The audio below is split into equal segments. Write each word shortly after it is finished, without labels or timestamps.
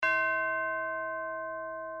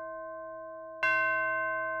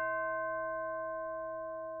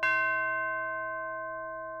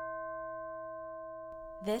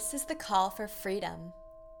This is the call for freedom.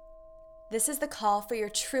 This is the call for your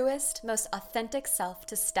truest, most authentic self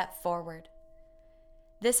to step forward.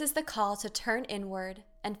 This is the call to turn inward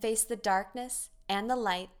and face the darkness and the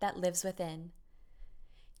light that lives within.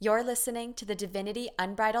 You're listening to the Divinity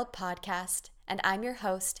Unbridled podcast, and I'm your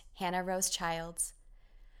host, Hannah Rose Childs.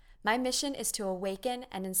 My mission is to awaken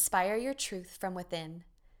and inspire your truth from within.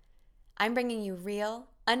 I'm bringing you real,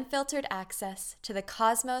 unfiltered access to the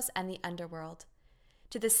cosmos and the underworld,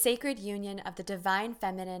 to the sacred union of the divine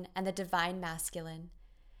feminine and the divine masculine,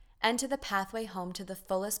 and to the pathway home to the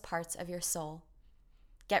fullest parts of your soul.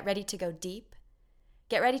 Get ready to go deep.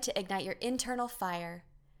 Get ready to ignite your internal fire.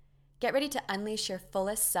 Get ready to unleash your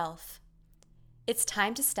fullest self. It's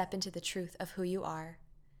time to step into the truth of who you are.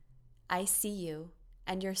 I see you,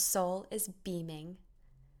 and your soul is beaming.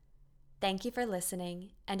 Thank you for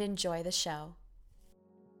listening, and enjoy the show.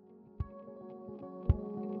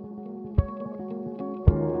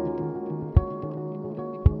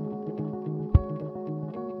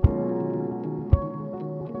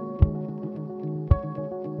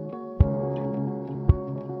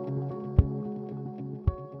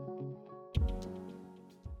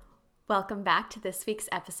 Welcome back to this week's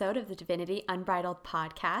episode of the Divinity Unbridled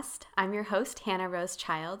podcast. I'm your host, Hannah Rose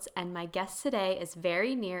Childs, and my guest today is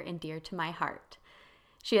very near and dear to my heart.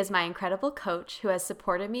 She is my incredible coach who has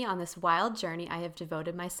supported me on this wild journey I have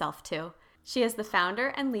devoted myself to. She is the founder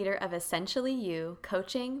and leader of Essentially You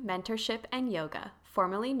Coaching, Mentorship, and Yoga,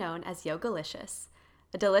 formerly known as Yogalicious,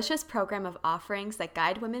 a delicious program of offerings that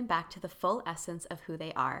guide women back to the full essence of who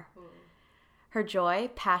they are. Her joy,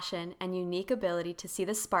 passion, and unique ability to see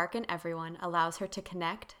the spark in everyone allows her to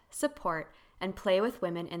connect, support, and play with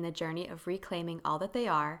women in the journey of reclaiming all that they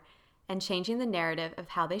are and changing the narrative of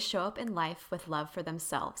how they show up in life with love for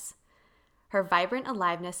themselves. Her vibrant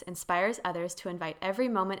aliveness inspires others to invite every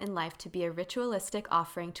moment in life to be a ritualistic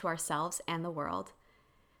offering to ourselves and the world.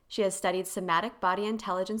 She has studied somatic body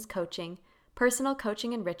intelligence coaching, personal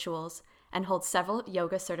coaching and rituals, and holds several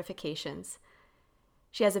yoga certifications.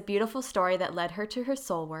 She has a beautiful story that led her to her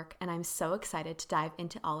soul work, and I'm so excited to dive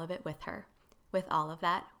into all of it with her. With all of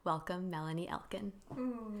that, welcome Melanie Elkin.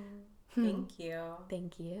 Thank you.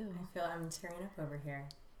 Thank you. I feel I'm tearing up over here.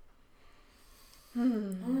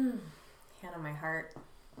 Hand on my heart.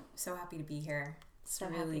 So happy to be here. So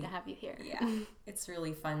happy to have you here. Yeah. It's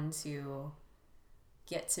really fun to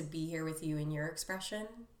get to be here with you in your expression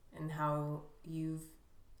and how you've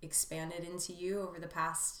expanded into you over the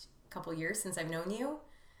past couple years since I've known you.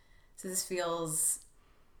 So this feels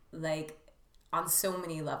like on so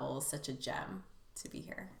many levels such a gem to be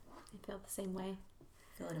here. I feel the same way.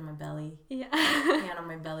 Feel it in my belly. Yeah. Hand on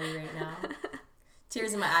my belly right now.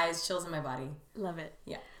 Tears in my eyes, chills in my body. Love it.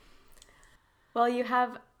 Yeah. Well, you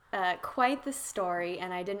have quite the story,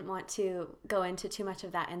 and I didn't want to go into too much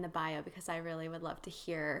of that in the bio because I really would love to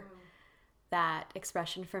hear that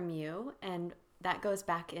expression from you, and that goes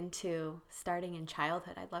back into starting in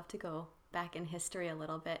childhood. I'd love to go back in history a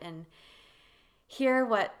little bit and hear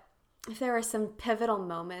if there were some pivotal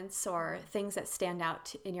moments or things that stand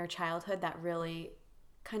out in your childhood that really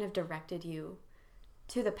kind of directed you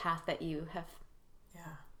to the path that you have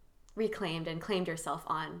reclaimed and claimed yourself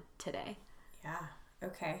on today. Yeah.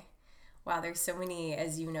 Okay. Wow, there's so many,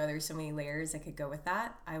 as you know, there's so many layers that could go with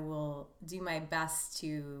that. I will do my best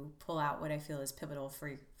to pull out what I feel is pivotal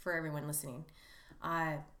for everyone listening.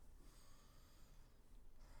 I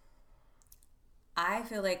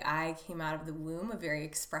feel like I came out of the womb a very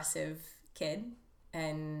expressive kid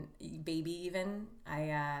and baby even.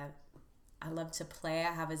 I love to play.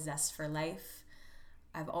 I have a zest for life.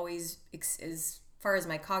 I've always, as far as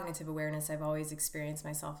my cognitive awareness, I've always experienced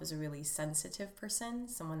myself as a really sensitive person,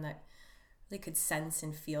 someone that really could sense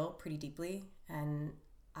and feel pretty deeply. And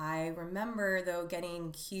I remember, though,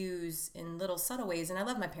 getting cues in little subtle ways. And I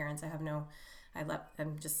love my parents.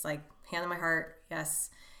 I'm just like, hand on my heart, yes.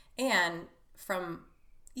 And from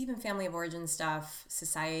even family of origin stuff,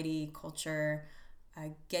 society, culture,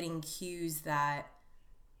 getting cues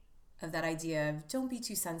of that idea of don't be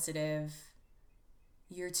too sensitive,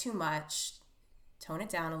 you're too much, tone it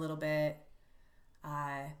down a little bit,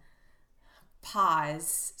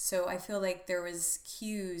 pause. So I feel like there was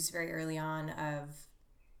cues very early on of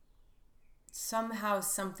somehow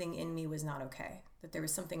something in me was not okay, that there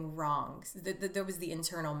was something wrong. There was the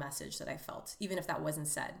internal message that I felt, even if that wasn't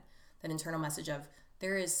said, that internal message of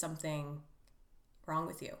there is something wrong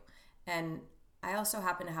with you. And I also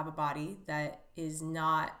happen to have a body that is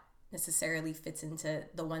not necessarily fits into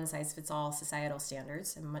the one-size-fits-all societal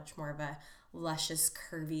standards. I'm much more of a luscious,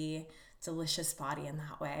 curvy, delicious body in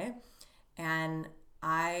that way. And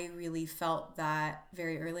I really felt that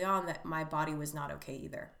very early on that my body was not okay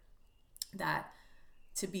either. That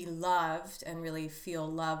to be loved and really feel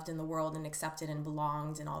loved in the world and accepted and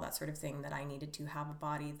belonged and all that sort of thing, that I needed to have a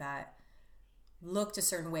body that looked a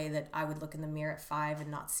certain way, that I would look in the mirror at 5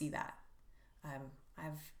 and not see that.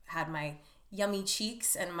 I've had my yummy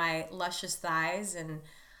cheeks and my luscious thighs, and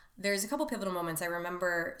there's a couple pivotal moments I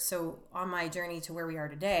remember. So on my journey to where we are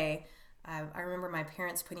today, I remember my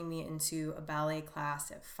parents putting me into a ballet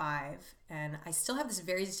class at 5, and I still have this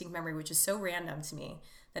very distinct memory, which is so random to me,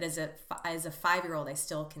 that as a 5-year-old, I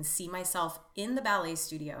still can see myself in the ballet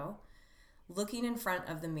studio, looking in front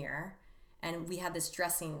of the mirror, and we had this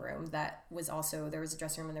dressing room that was also, there was a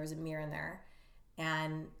dressing room and there was a mirror in there,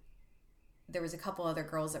 and there was a couple other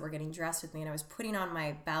girls that were getting dressed with me, and I was putting on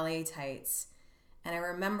my ballet tights, and I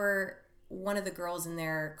remember one of the girls in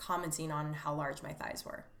there commenting on how large my thighs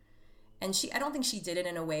were. And I don't think she did it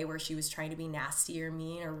in a way where she was trying to be nasty or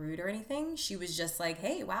mean or rude or anything. She was just like,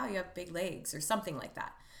 hey, wow, you have big legs, or something like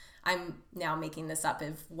that. I'm now making this up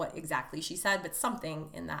of what exactly she said, but something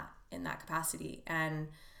in that capacity. And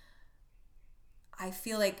I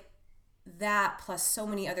feel like that, plus so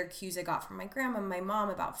many other cues I got from my grandma and my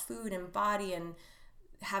mom about food and body and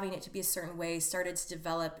having it to be a certain way, started to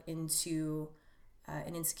develop into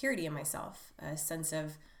an insecurity in myself, a sense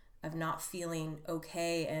of not feeling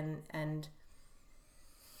okay, and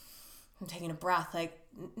I'm taking a breath, like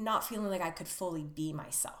not feeling like I could fully be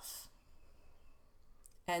myself.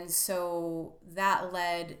 And so that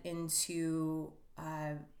led into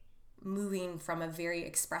moving from a very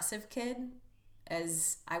expressive kid,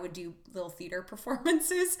 as I would do little theater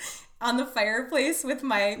performances on the fireplace with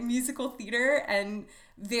my musical theater, and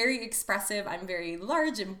very expressive. I'm very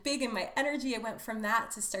large and big in my energy. I went from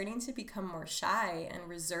that to starting to become more shy and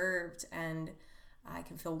reserved, and I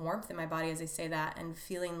can feel warmth in my body as I say that, and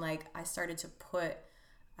feeling like I started to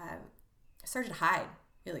hide,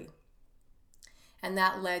 really. And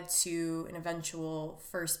that led to an eventual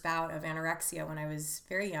first bout of anorexia when I was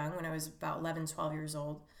very young, when I was about 11, 12 years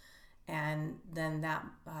old. And then that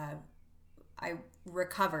I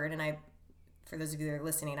recovered, and for those of you that are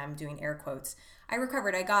listening, I'm doing air quotes. I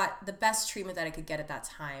recovered. I got the best treatment that I could get at that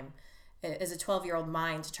time as a 12-year-old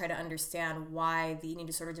mind, to try to understand why the eating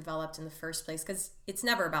disorder developed in the first place, because it's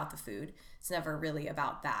never about the food. It's never really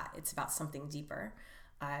about that. It's about something deeper.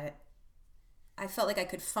 I felt like I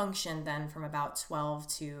could function then from about 12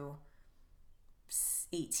 to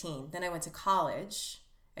 18. Then I went to college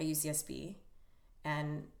at UCSB,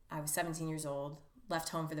 and I was 17 years old, left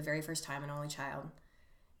home for the very first time, an only child.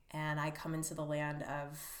 And I come into the land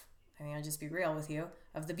of, I'll just be real with you,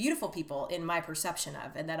 of the beautiful people in my perception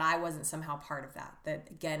of, and that I wasn't somehow part of that. That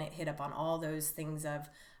again, it hit up on all those things of,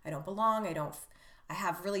 I don't belong, I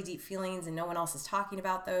have really deep feelings and no one else is talking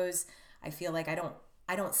about those. I feel like I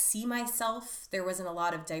don't see myself. There wasn't a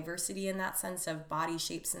lot of diversity in that sense of body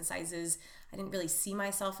shapes and sizes. I didn't really see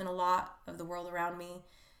myself in a lot of the world around me.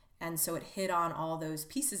 And so it hit on all those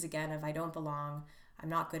pieces again of, I don't belong, I'm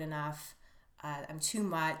not good enough, I'm too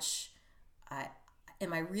much.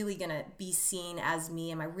 Am I really going to be seen as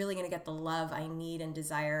me? Am I really going to get the love I need and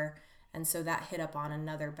desire? And so that hit up on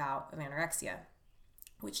another bout of anorexia,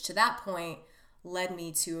 which to that point led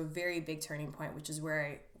me to a very big turning point, which is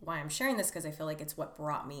why I'm sharing this, because I feel like it's what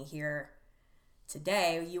brought me here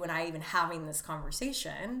today. You and I even having this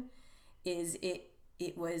conversation, is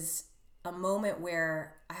it was a moment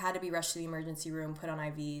where I had to be rushed to the emergency room, put on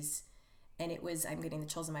IVs, and it was, I'm getting the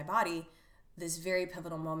chills in my body, this very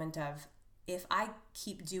pivotal moment of, if I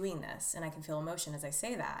keep doing this, and I can feel emotion as I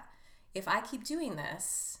say that, if I keep doing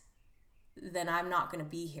this, then I'm not going to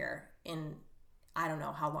be here in, I don't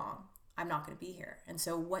know how long. I'm not going to be here. And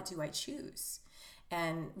so what do I choose?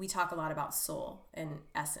 And we talk a lot about soul and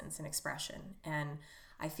essence and expression. And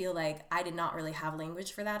I feel like I did not really have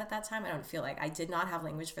language for that at that time. I don't feel like I did not have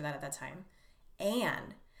language for that at that time.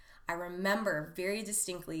 And I remember very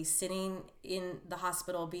distinctly sitting in the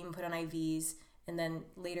hospital, being put on IVs, and then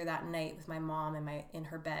later that night with my mom in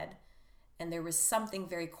her bed. And there was something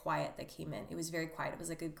very quiet that came in. It was very quiet. It was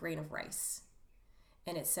like a grain of rice.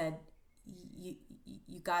 And it said, you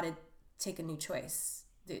got to take a new choice.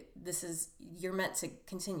 You're meant to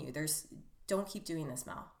continue. Don't keep doing this,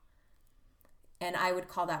 Mel. And I would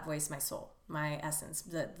call that voice my soul, my essence,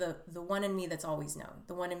 the one in me that's always known,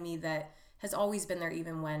 the one in me that has always been there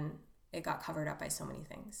even when it got covered up by so many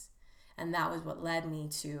things. And that was what led me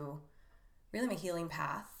to really my healing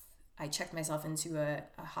path. I checked myself into a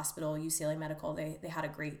hospital, UCLA Medical. They had a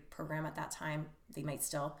great program at that time. They might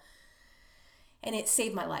still. And it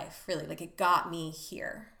saved my life, really. Like, it got me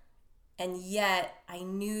here. And yet I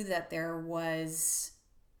knew that there was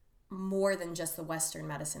more than just the Western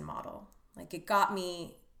medicine model. Like, it got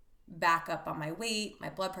me back up on my weight, my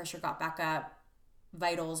blood pressure got back up,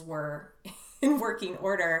 vitals were in working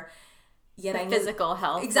order. Yet I knew physical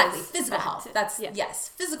health. Exactly, physical health. Yes,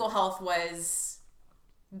 physical health was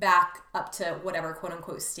back up to whatever quote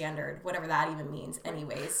unquote standard, whatever that even means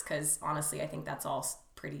anyways, because honestly I think that's all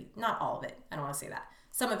pretty, not all of it, I don't want to say that,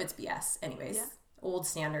 some of it's BS anyways. Old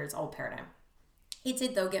standards, old paradigm. It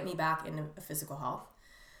did though get me back into physical health,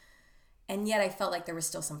 and yet I felt like there was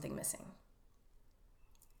still something missing.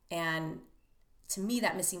 And to me,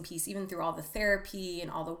 that missing piece, even through all the therapy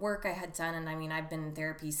and all the work I had done, and I mean I've been in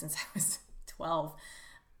therapy since I was 12,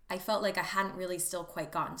 I felt like I hadn't really still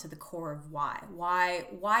quite gotten to the core of why.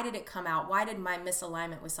 Why did it come out? Why did my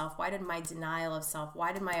misalignment with self? Why did my denial of self?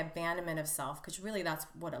 Why did my abandonment of self? Because really that's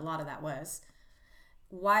what a lot of that was.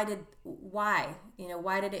 Why did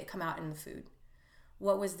it come out in the food?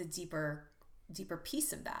 What was the deeper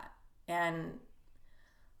piece of that? And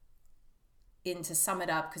to sum it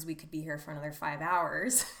up, because we could be here for another 5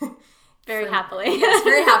 hours. Very happily. Yes,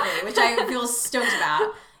 very happily, which I feel stoked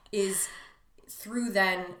about, is through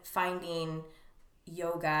then finding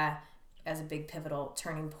yoga as a big pivotal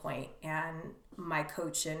turning point. And my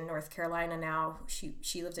coach in North Carolina now,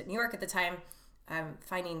 she lived at New York at the time,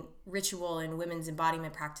 finding ritual and women's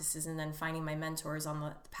embodiment practices, and then finding my mentors on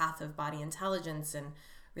the path of body intelligence and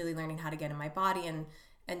really learning how to get in my body and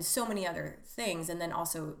so many other things. And then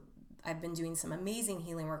also I've been doing some amazing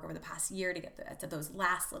healing work over the past year to get to those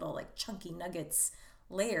last little like chunky nuggets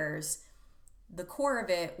layers. The core of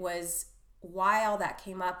it was why all that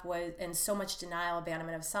came up was, and so much denial,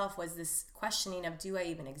 abandonment of self, was this questioning of, do I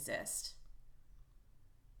even exist?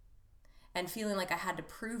 And feeling like I had to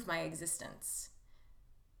prove my existence.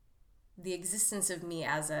 The existence of me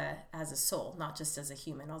as a soul, not just as a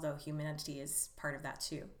human, although humanity is part of that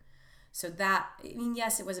too. So that, I mean,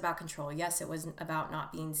 yes, it was about control. Yes, it was about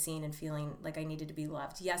not being seen and feeling like I needed to be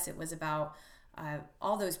loved. Yes, it was about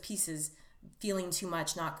all those pieces, feeling too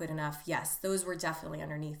much, not good enough. Yes, those were definitely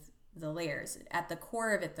underneath the layers. At the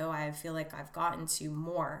core of it, though, I feel like I've gotten to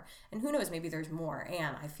more. And who knows, maybe there's more.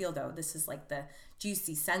 And I feel, though, this is like the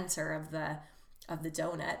juicy center of the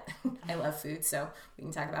donut. I love food, so we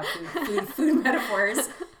can talk about food metaphors.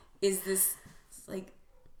 Is this like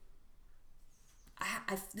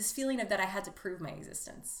I this feeling of that I had to prove my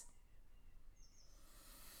existence,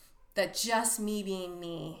 that just me being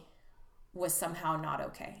me was somehow not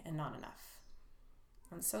okay and not enough.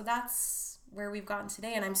 And so that's where we've gotten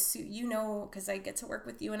today. And I'm because I get to work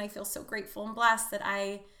with you, and I feel so grateful and blessed that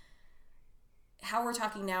how we're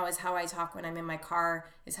talking now is how I talk when I'm in my car,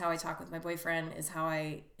 is how I talk with my boyfriend, is how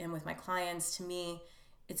I am with my clients. To me,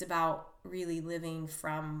 it's about really living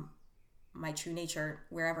from my true nature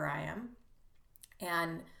wherever I am.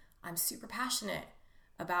 And I'm super passionate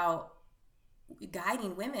about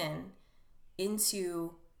guiding women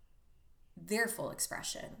into their full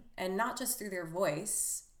expression, and not just through their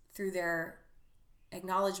voice, through their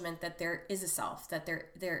acknowledgement that there is a self, that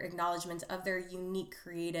their acknowledgement of their unique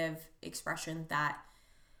creative expression that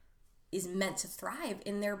is meant to thrive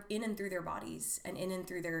in and through their bodies, and in and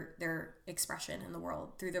through their expression in the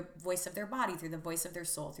world, through the voice of their body, through the voice of their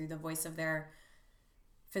soul, through the voice of their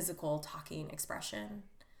physical talking expression.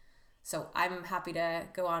 So I'm happy to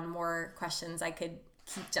go on more questions. I could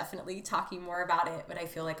keep definitely talking more about it, but I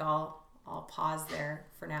feel like I'll pause there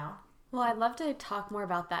for now. Well, I'd love to talk more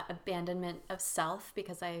about that abandonment of self,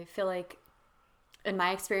 because I feel like in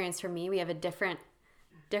my experience, for me, we have a different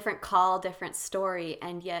call, different story,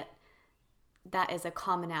 and yet that is a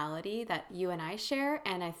commonality that you and I share.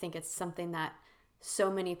 And I think it's something that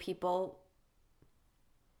so many people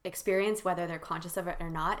experience, whether they're conscious of it or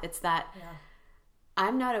not. It's that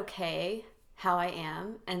I'm not okay how I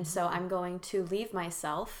am, and so I'm going to leave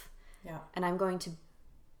myself, and I'm going to,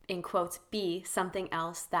 in quotes, be something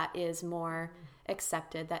else that is more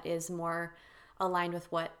accepted, that is more aligned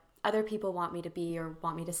with what other people want me to be or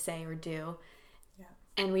want me to say or do.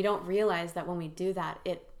 And we don't realize that when we do that,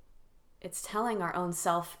 it's telling our own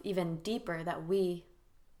self even deeper that we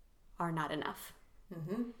are not enough.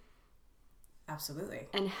 Absolutely.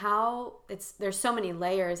 And how there's so many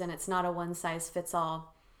layers, and it's not a one size fits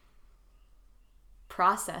all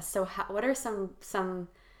process. So what are some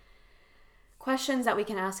questions that we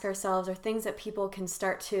can ask ourselves, or things that people can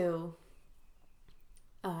start to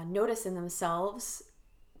notice in themselves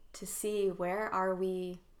to see where are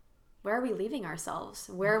we leaving ourselves?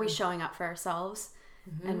 Where are we showing up for ourselves?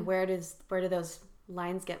 And where do those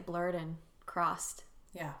lines get blurred and crossed?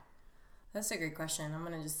 Yeah. That's a great question. I'm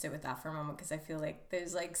going to just sit with that for a moment, because I feel like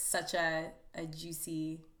there's like such a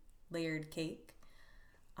juicy layered cake.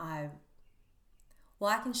 Well,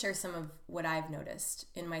 I can share some of what I've noticed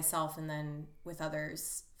in myself and then with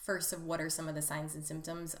others. First, of what are some of the signs and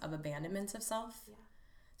symptoms of abandonment of self,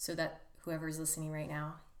 so that whoever's listening right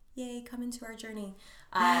now, yay, come into our journey.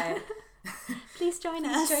 Please join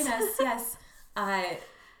us. Please join us, yes.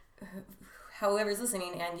 Whoever's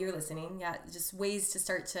listening and you're listening, just ways to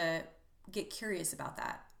start to get curious about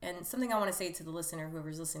that. And something I want to say to the listener,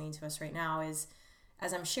 whoever's listening to us right now, is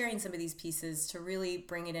as I'm sharing some of these pieces, to really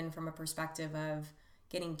bring it in from a perspective of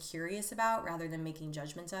getting curious about rather than making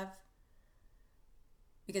judgment of.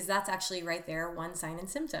 Because that's actually right there one sign and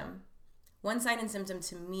symptom. One sign and symptom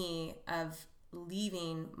to me of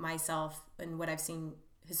leaving myself and what I've seen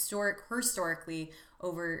historically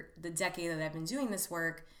over the decade that I've been doing this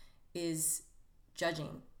work is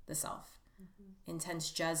judging the self.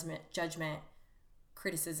 Intense judgment,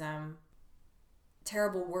 criticism,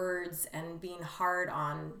 terrible words, and being hard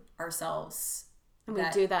on ourselves. And we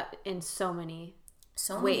do that in so many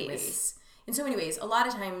ways. In so many ways. A lot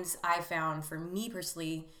of times I found, for me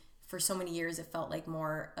personally, for so many years, it felt like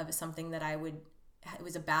more of something that it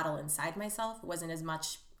was a battle inside myself. It wasn't as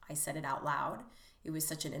much I said it out loud. It was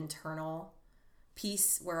such an internal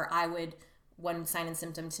piece where one sign and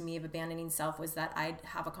symptom to me of abandoning self was that I'd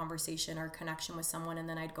have a conversation or connection with someone, and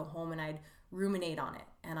then I'd go home and I'd ruminate on it,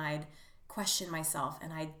 and I'd question myself,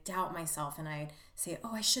 and I'd doubt myself, and I'd say,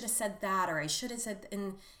 oh, I should have said that, or I should have said,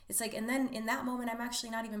 and it's like, and then in that moment, I'm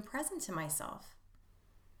actually not even present to myself.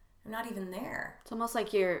 I'm not even there. It's almost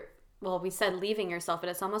like we said leaving yourself, but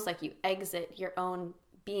it's almost like you exit your own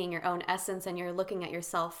being, your own essence, and you're looking at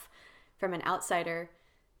yourself from an outsider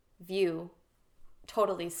view,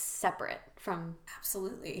 totally separate from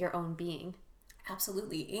absolutely your own being.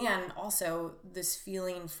 Absolutely. And also this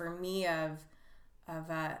feeling for me of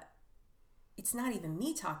it's not even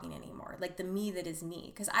me talking anymore, like the me that is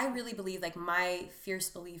me. Because I really believe, like, my fierce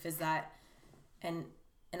belief is that, and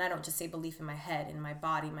I don't just say belief in my head, in my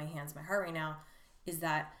body, my hands, my heart right now, is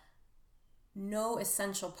that no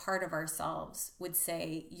essential part of ourselves would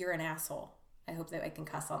say, you're an asshole. I hope that I can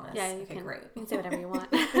cuss on this. Yeah, you okay, can. Great. You can say whatever you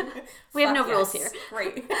want. We have no rules here.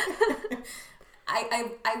 Great.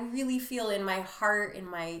 I really feel in my heart, in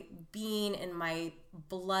my being, in my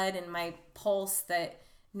blood, in my pulse, that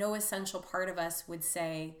no essential part of us would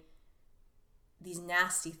say these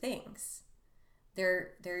nasty things.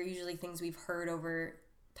 They're usually things we've heard over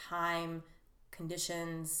time,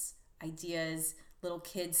 conditions, ideas, little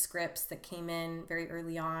kid scripts that came in very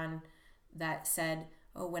early on that said,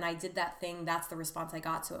 oh, when I did that thing, that's the response I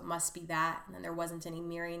got, so it must be that. And then there wasn't any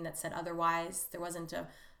mirroring that said otherwise. There wasn't a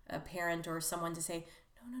parent or someone to say,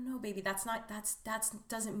 no, baby, that's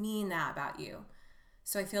doesn't mean that about you.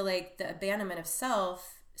 So I feel like the abandonment of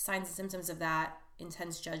self, signs and symptoms of that,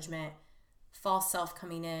 intense judgment, false self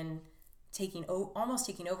coming in, almost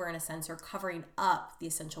taking over in a sense, or covering up the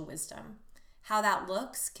essential wisdom. How that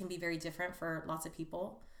looks can be very different for lots of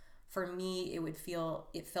people. For me,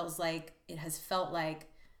 it has felt like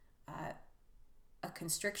a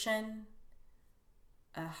constriction,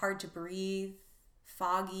 hard to breathe,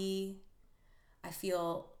 foggy. I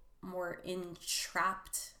feel more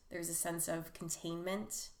entrapped. There's a sense of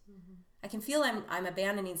containment. Mm-hmm. I can feel I'm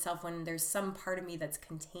abandoning self when there's some part of me that's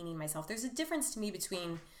containing myself. There's a difference to me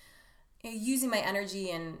between using my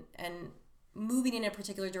energy and moving in a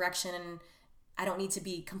particular direction, and I don't need to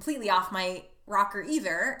be completely off my rocker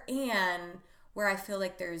either, and where I feel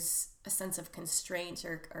like there's a sense of constraint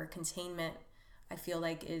or containment, I feel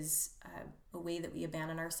like is a way that we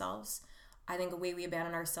abandon ourselves. I think a way we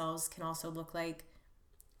abandon ourselves can also look like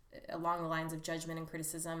along the lines of judgment and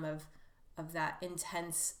criticism of that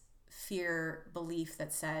intense fear belief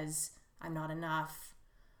that says, I'm not enough,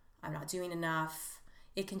 I'm not doing enough.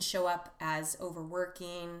 It can show up as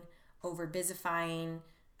overworking, over-busifying.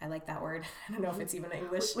 I like that word. I don't know if it's even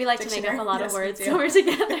English. We like dictionary. To make up a lot of words when we're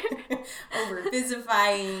together.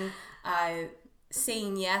 Over-busifying,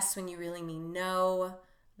 saying yes when you really mean no.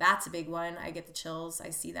 That's a big one. I get the chills.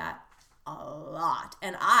 I see that a lot.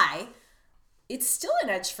 And it's still an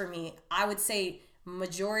edge for me. I would say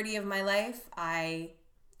majority of my life, I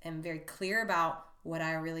am very clear about what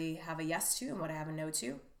I really have a yes to and what I have a no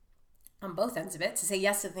to on both ends of it, to say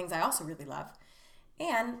yes to the things I also really love.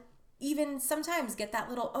 And even sometimes get that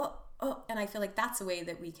little, oh, and I feel like that's a way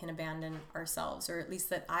that we can abandon ourselves, or at least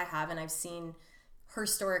that I have, and I've seen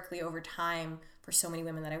historically over time for so many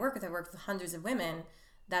women that I work with. I work with hundreds of women.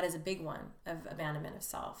 That is a big one of abandonment of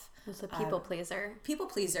self. It's a people pleaser. People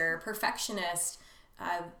pleaser, perfectionist,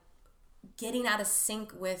 getting out of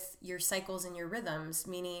sync with your cycles and your rhythms,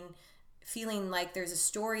 meaning feeling like there's a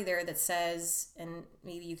story there that says, and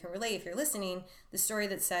maybe you can relate if you're listening, the story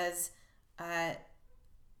that says,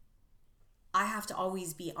 I have to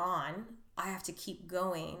always be on. I have to keep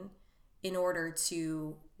going in order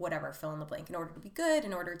to whatever, fill in the blank, in order to be good,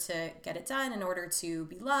 in order to get it done, in order to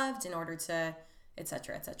be loved, in order to, et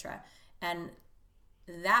cetera, et cetera. And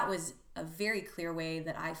that was a very clear way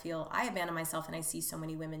that I feel I abandon myself, and I see so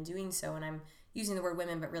many women doing so. And I'm using the word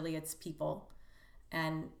women, but really it's people.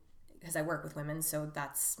 And because I work with women, so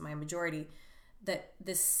that's my majority, that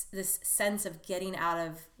this sense of getting out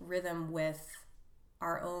of rhythm with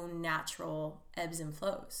our own natural ebbs and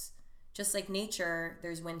flows. Just like nature,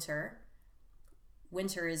 there's winter.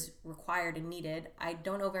 Winter is required and needed. I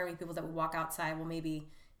don't know very many people that would walk outside. Well, maybe,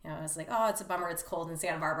 it's like, oh, it's a bummer, it's cold in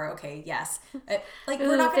Santa Barbara. Okay, yes. Like, ooh,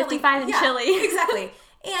 we're not going to 55 and chilly. Exactly.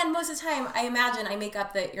 And most of the time, I make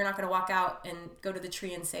up that you're not going to walk out and go to the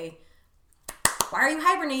tree and say, why are you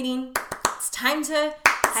hibernating? It's time to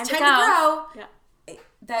grow. Yeah.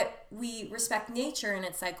 That we respect nature and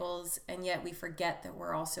its cycles, and yet we forget that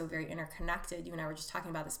we're also very interconnected. You and I were just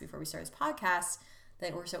talking about this before we started this podcast,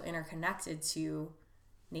 that we're so interconnected to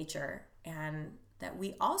nature, and that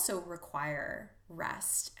we also require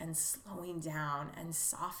rest and slowing down and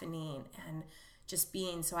softening and just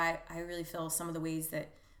being. So I really feel some of the ways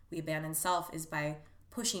that we abandon self is by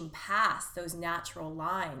pushing past those natural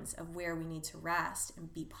lines of where we need to rest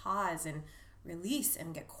and be pause and release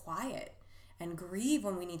and get quiet and grieve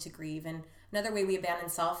when we need to grieve. And another way we abandon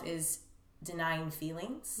self is denying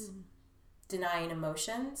feelings, denying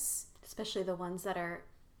emotions. Especially the ones that are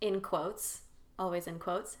in quotes, always in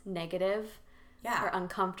quotes, negative or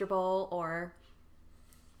uncomfortable or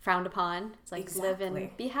frowned upon. It's like live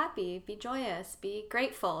and be happy, be joyous, be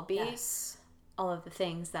grateful, be all of the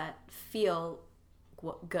things that feel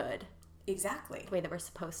good. Exactly. The way that we're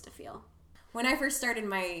supposed to feel. When I first started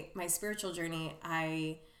my spiritual journey,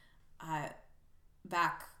 I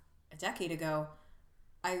back a decade ago,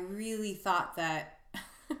 I really thought that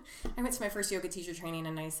I went to my first yoga teacher training,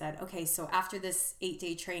 and I said, okay, so after this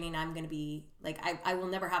 8-day training, I'm going to be like, I will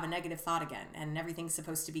never have a negative thought again, and everything's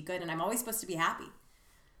supposed to be good, and I'm always supposed to be happy.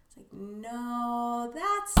 It's like, no,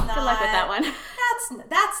 that's not. Good luck with that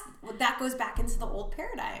one. That goes back into the old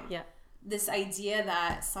paradigm. Yeah. This idea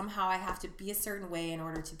that somehow I have to be a certain way in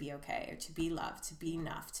order to be okay, or to be loved, to be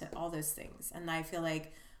enough, to all those things. And I feel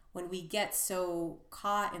like when we get so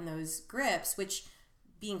caught in those grips, which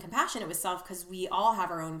being compassionate with self, because we all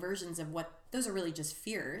have our own versions of what, those are really just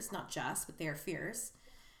fears, not just, but they are fears.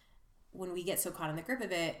 When we get so caught in the grip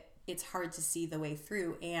of it, it's hard to see the way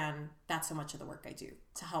through. And that's so much of the work I do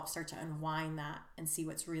to help start to unwind that and see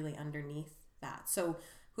what's really underneath that. So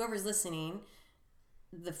whoever's listening,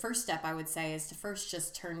 the first step I would say is to first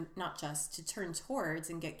just turn towards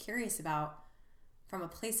and get curious about, from a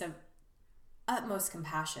place of utmost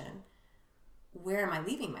compassion, where am I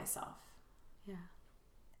leaving myself? Yeah.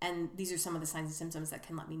 And these are some of the signs and symptoms that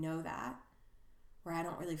can let me know that, where I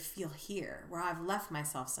don't really feel here, where I've left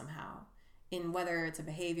myself somehow, in whether it's a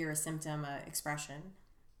behavior, a symptom, a expression.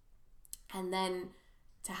 And then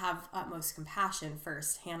to have utmost compassion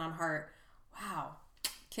first, hand on heart. Wow,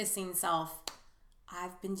 kissing self.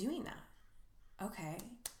 I've been doing that. Okay.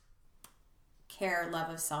 Care, love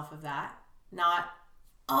of self of that. Not,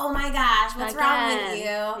 oh my gosh, what's wrong with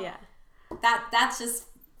you? Yeah. That's just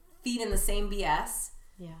feeding the same BS.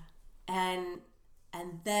 Yeah. And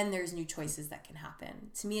then there's new choices that can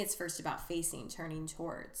happen. To me, it's first about facing, turning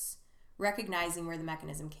towards, recognizing where the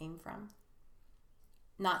mechanism came from,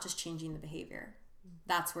 not just changing the behavior.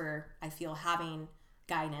 That's where I feel having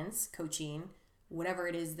guidance, coaching, whatever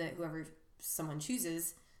it is that whoever someone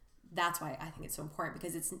chooses, that's why I think it's so important,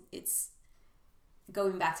 because it's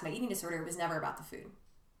going back to my eating disorder, it was never about the food.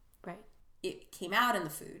 Right. It came out in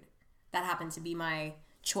the food. That happened to be my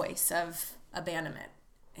choice of abandonment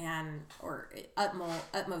or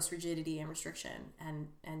utmost rigidity and restriction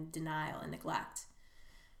and denial and neglect.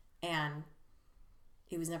 And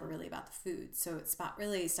it was never really about the food. So it's about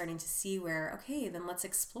really starting to see where, okay, then let's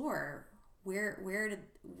explore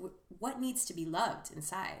what needs to be loved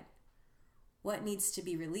inside? What needs to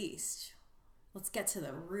be released? Let's get to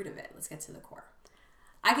the root of it. Let's get to the core.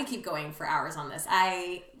 I could keep going for hours on this.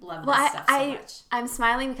 I love this stuff so much. I'm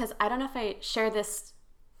smiling because I don't know if I share this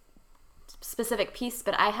specific piece,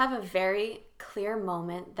 but I have a very clear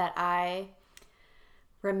moment that I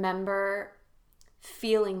remember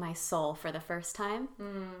feeling my soul for the first time.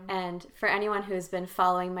 And for anyone who's been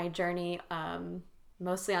following my journey,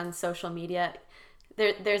 mostly on social media,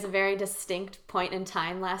 there's a very distinct point in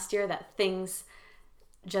time last year that things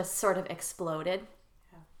just sort of exploded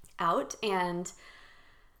out. And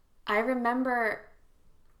I remember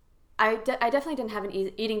I definitely didn't have an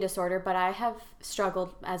eating disorder, but I have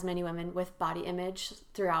struggled, as many women, with body image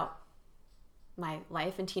throughout my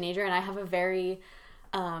life and teenager, and I have a very,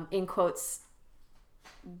 in quotes,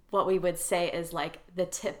 what we would say is like the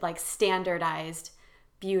tip, like standardized,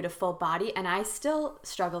 beautiful body. And I still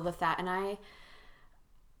struggle with that. And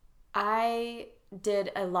I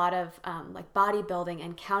did a lot of like bodybuilding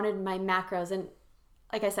and counted my macros. And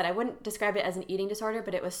like I said, I wouldn't describe it as an eating disorder,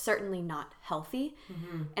 but it was certainly not healthy.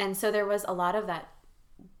 Mm-hmm. And so there was a lot of that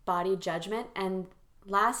body judgment. And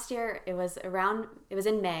last year, it was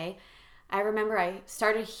in May. I remember I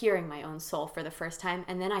started hearing my own soul for the first time,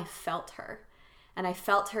 and then I felt her. And I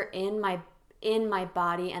felt her in my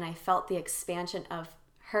body, and I felt the expansion of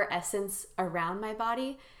her essence around my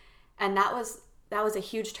body. And that was a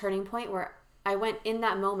huge turning point where I went in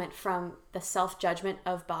that moment from the self-judgment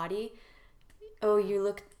of body. Oh, you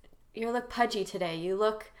look pudgy today. You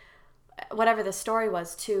look, whatever the story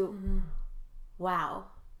was, to, mm-hmm. Wow,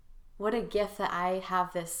 what a gift that I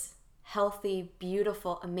have this healthy,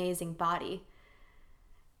 beautiful, amazing body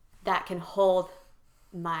that can hold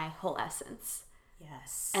my whole essence.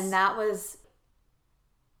 Yes. And that was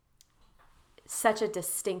such a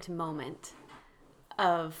distinct moment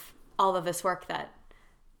of all of this work that,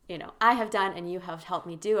 I have done and you have helped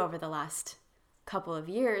me do over the last couple of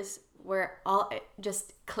years, where it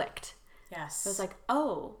just clicked. Yes. It was like,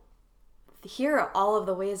 oh, here are all of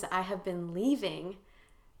the ways that I have been leaving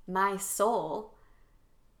my soul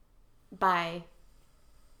by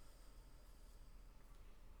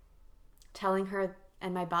telling her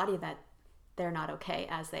and my body that they're not okay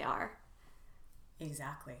as they are.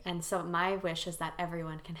 Exactly. And so my wish is that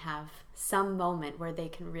everyone can have some moment where they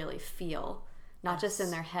can really feel, not just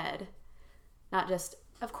in their head, not just,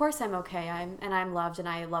 of course I'm okay, I'm loved and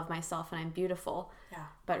I love myself and I'm beautiful. Yeah.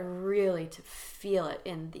 But really to feel it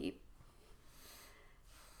in the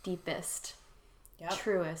deepest,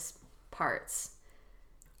 truest parts.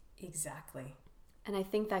 Exactly. And I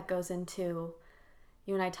think that goes into,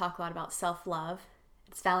 you and I talk a lot about self-love.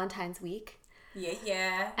 It's Valentine's week.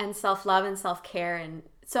 Yeah. And self-love and self-care, and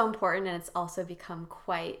it's so important, and it's also become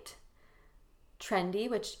quite trendy,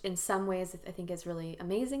 which in some ways I think is really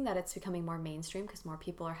amazing that it's becoming more mainstream because more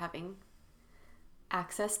people are having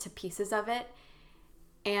access to pieces of it.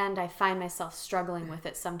 And I find myself struggling with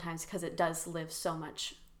it sometimes because it does live so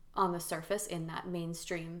much on the surface in that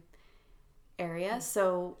mainstream area.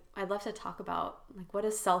 So I'd love to talk about, like, what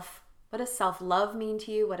does self-love mean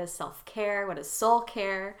to you? What is self-care? What is soul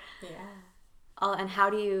care? Yeah. And how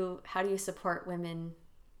do you support women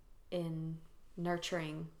in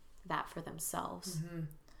nurturing that for themselves? Mm-hmm.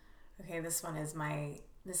 Okay, this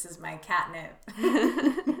is my catnip.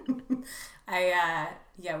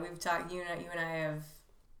 We've talked. You and I have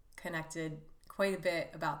connected quite a bit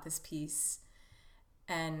about this piece,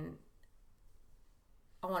 and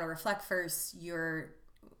I want to reflect first. For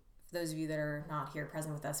those of you that are not here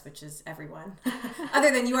present with us, which is everyone, other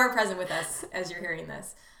than you are present with us as you're hearing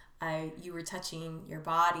this. You were touching your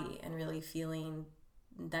body and really feeling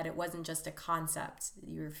that it wasn't just a concept.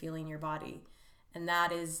 You were feeling your body. And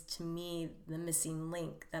that is, to me, the missing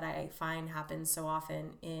link that I find happens so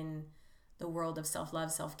often in the world of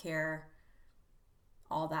self-love, self-care,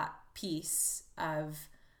 all that piece of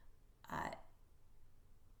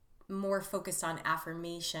more focused on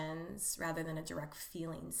affirmations rather than a direct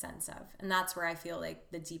feeling sense of. And that's where I feel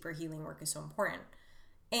like the deeper healing work is so important.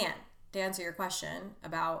 And to answer your question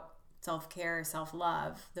about self-care,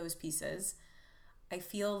 self-love, those pieces, I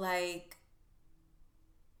feel like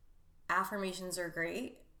affirmations are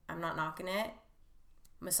great. I'm not knocking it.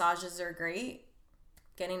 Massages are great.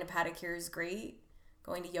 Getting a pedicure is great.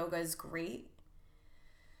 Going to yoga is great.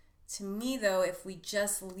 To me, though, if we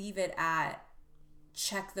just leave it at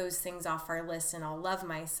check those things off our list and I'll love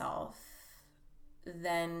myself,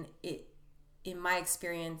 then it, in my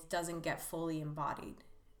experience, doesn't get fully embodied.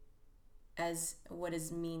 As what is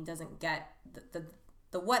mean doesn't get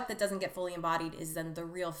the what that doesn't get fully embodied is then the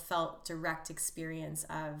real felt direct experience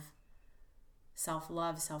of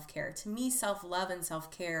self-love, self-care. To me, self-love and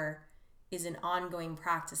self-care is an ongoing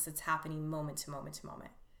practice that's happening moment to moment to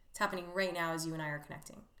moment. It's happening right now as you and I are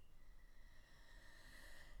connecting.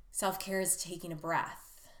 Self-care is taking a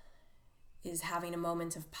breath, is having a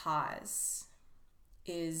moment of pause,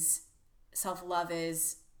 is self-love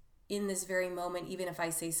is in this very moment, even if I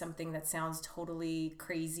say something that sounds totally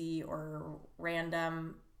crazy or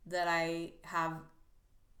random, that I have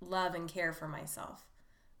love and care for myself,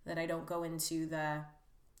 that I don't go into the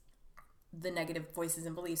negative voices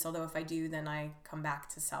and beliefs, although if I do, then I come back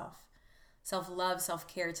to self. Self-love,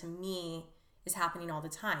 self-care to me is happening all the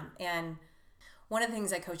time. And one of the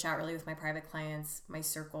things I coach out really with my private clients, my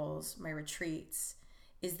circles, my retreats,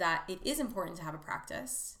 is that it is important to have a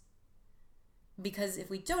practice, Because if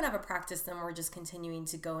we don't have a practice, then we're just continuing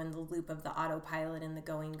to go in the loop of the autopilot and the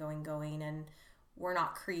going, and we're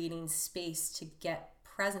not creating space to get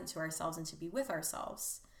present to ourselves and to be with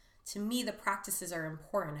ourselves. To me, the practices are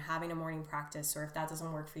important. Having a morning practice, or if that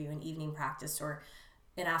doesn't work for you, an evening practice or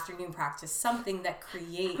an afternoon practice, something that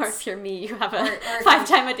creates... Or if you're me, you have a 5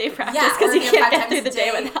 time a day practice because you can't get through the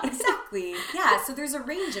day without it. Exactly. Yeah, so there's a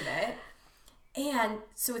range of it. And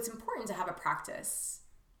so it's important to have a practice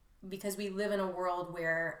because we live in a world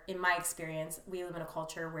where, in my experience, we live in a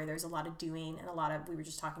culture where there's a lot of doing and a lot of, we were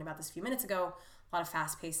just talking about this a few minutes ago, a lot of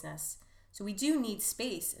fast-pacedness. So we do need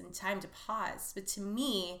space and time to pause. But to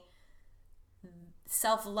me,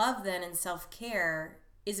 self-love then and self-care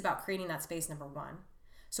is about creating that space, number one.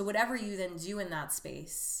 So whatever you then do in that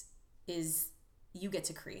space is you get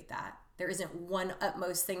to create that. There isn't one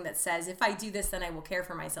utmost thing that says, if I do this, then I will care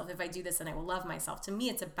for myself. If I do this, then I will love myself. To me,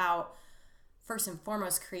 it's about, first and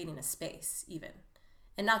foremost, creating a space even.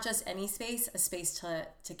 And not just any space, a space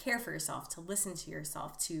to care for yourself, to listen to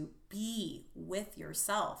yourself, to be with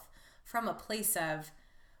yourself from a place of,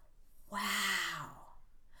 wow,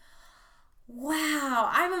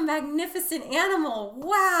 I'm a magnificent animal.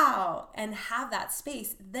 Wow. And have that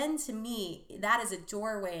space. Then to me, that is a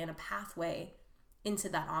doorway and a pathway into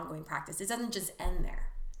that ongoing practice. It doesn't just end there.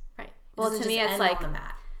 Right. Well, to me, it's like,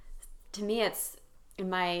 to me, it's, in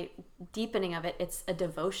my deepening of it, it's a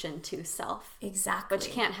devotion to self. Exactly.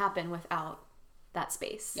 Which can't happen without that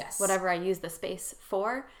space. Yes. Whatever I use the space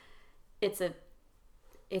for, it's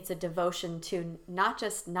a devotion to not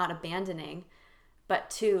just not abandoning, but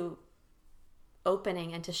to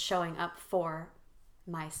opening and to showing up for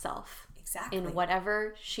myself. Exactly. In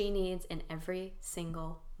whatever she needs in every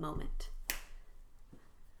single moment.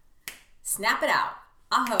 Snap it out.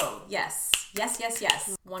 Aho. Yes. Yes, yes,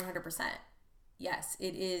 yes. 100%. Yes,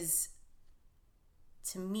 it is,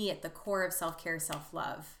 to me, at the core of self-care,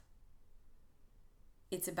 self-love.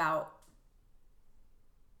 It's about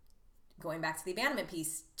going back to the abandonment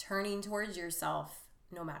piece, turning towards yourself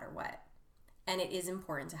no matter what. And it is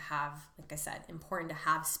important to have, like I said, important to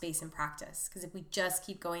have space and practice. Because if we just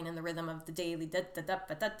keep going in the rhythm of the daily, and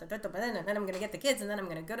then I'm going to get the kids, and then I'm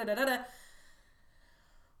going to go,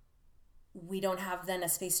 we don't have then a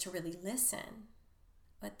space to really listen.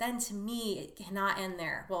 But then to me, it cannot end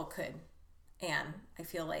there. Well, it could. And I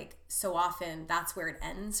feel like so often that's where it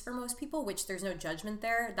ends for most people, which there's no judgment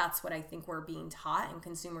there. That's what I think we're being taught, and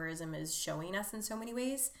consumerism is showing us in so many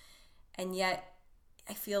ways. And yet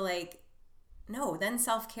I feel like, no, then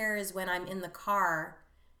self-care is when I'm in the car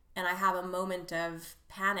and I have a moment of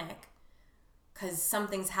panic because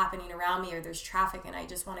something's happening around me or there's traffic and I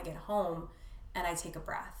just want to get home and I take a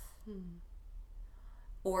breath.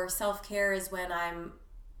 Or self-care is when I'm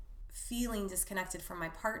feeling disconnected from my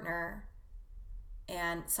partner,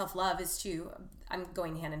 and self-love is too. I'm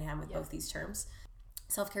going hand in hand with both these terms.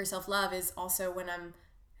 Self-care, self-love is also when I'm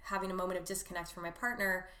having a moment of disconnect from my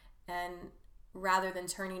partner, and rather than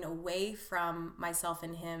turning away from myself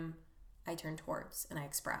and him, I turn towards and I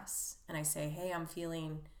express and I say, hey, I'm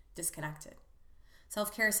feeling disconnected.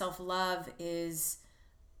 Self-care, self-love is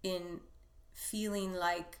in feeling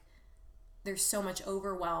like there's so much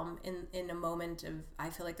overwhelm in a moment of, I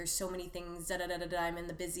feel like there's so many things, I'm in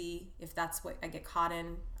the busy, if that's what I get caught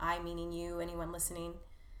in, I meaning you, anyone listening,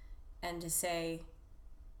 and to say,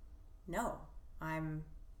 no, I'm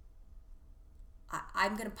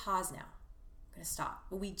going to pause now. I'm going to stop.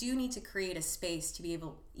 But we do need to create a space to be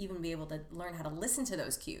able to learn how to listen to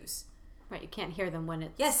those cues. Right, you can't hear them when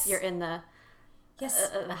it's you're in the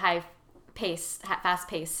high pace,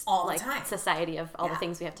 fast-paced all the time society of all the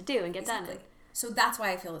things we have to do and get done. So that's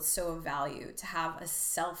why I feel it's so of value to have a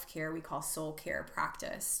self-care, we call soul care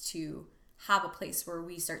practice, to have a place where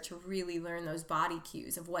we start to really learn those body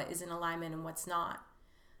cues of what is in alignment and what's not,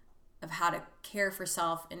 of how to care for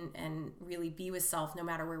self and really be with self no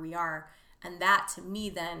matter where we are. And that, to me,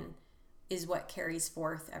 then, is what carries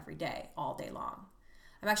forth every day, all day long.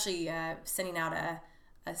 I'm actually sending out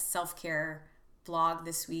a self-care blog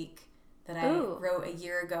this week that I wrote a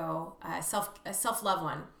year ago, a self-love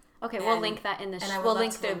one. Okay, we'll link that in the we'll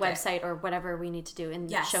link the website or whatever we need to do in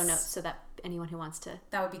the show notes so that anyone who wants to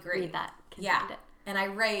that would be great. Read that can find it. And I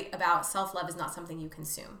write about self-love is not something you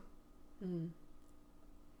consume.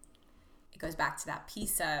 It goes back to that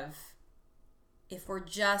piece of, if we're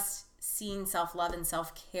just seeing self-love and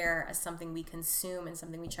self-care as something we consume and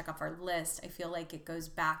something we check off our list, I feel like it goes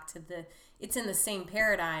back to it's in the same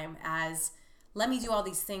paradigm as, let me do all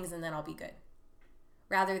these things and then I'll be good.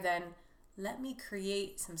 Rather than, let me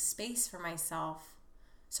create some space for myself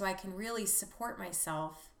so I can really support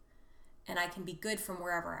myself and I can be good from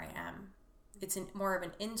wherever I am. more of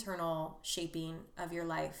an internal shaping of your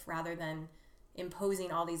life rather than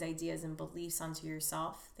imposing all these ideas and beliefs onto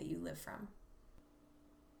yourself that you live from.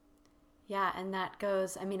 Yeah, and that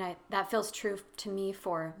goes, that feels true to me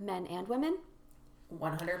for men and women.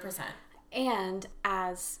 100%. And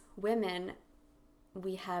as women,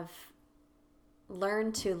 we have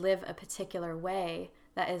learned to live a particular way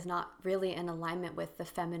that is not really in alignment with the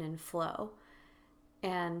feminine flow.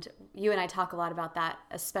 And you and I talk a lot about that,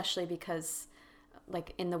 especially because,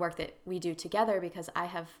 like, in the work that we do together, because I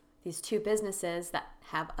have these 2 businesses that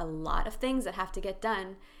have a lot of things that have to get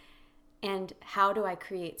done. And how do I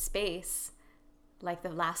create space? Like the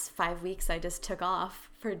last 5 weeks I just took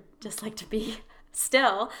off for just like to be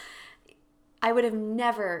still. I would have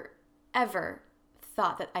never, ever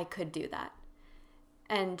thought that I could do that.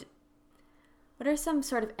 And what are some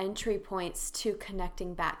sort of entry points to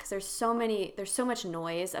connecting back? Because there's so much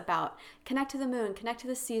noise about connect to the moon, connect to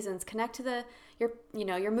the seasons, connect to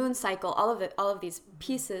your moon cycle, all of these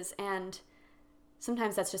pieces. And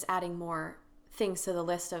sometimes that's just adding more things to the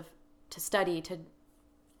list to study,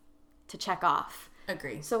 to check off.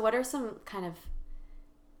 Agree. So what are some kind of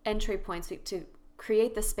entry points to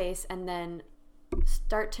create the space and then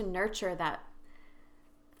start to nurture that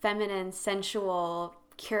feminine, sensual,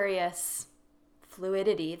 curious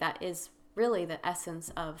fluidity that is really the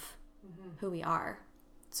essence of who we are,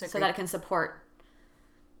 so that it can support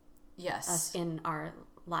us in our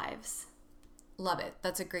lives? Love it.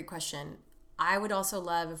 That's a great question. I would also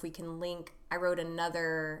love if we can link. I wrote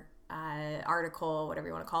another article, whatever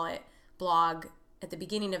you want to call it, blog at the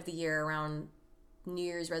beginning of the year around New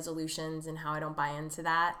Year's resolutions and how I don't buy into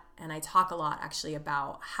that. And I talk a lot actually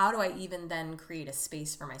about how do I even then create a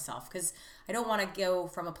space for myself, because I don't want to go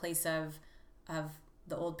from a place of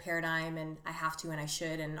the old paradigm and I have to and I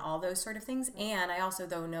should and all those sort of things. And I also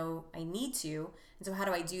though know I need to. And so how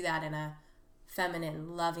do I do that in a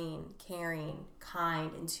feminine, loving, caring,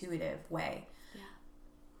 kind, intuitive way? Yeah.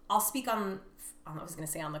 I'll speak on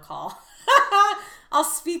the call. I'll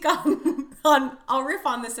speak on I'll riff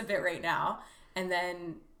on this a bit right now. And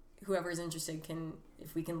then whoever's interested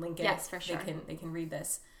if we can link it, yes, for sure. They can read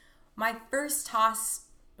this. My first toss,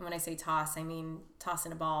 and when I say toss, I mean toss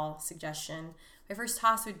in a ball suggestion. My first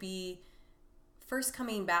toss would be first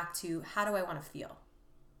coming back to how do I want to feel?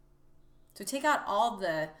 So take out all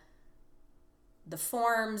the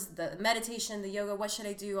forms, the meditation, the yoga, what should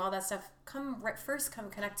I do, all that stuff. Come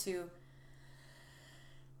connect to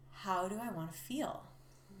how do I want to feel?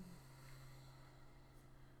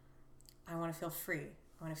 I want to feel free.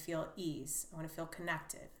 I want to feel ease. I want to feel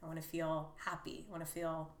connected. I want to feel happy. I want to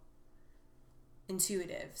feel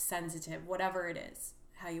intuitive, sensitive, whatever it is,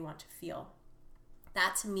 how you want to feel.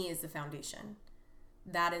 That to me is the foundation.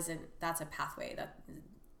 That's a pathway that,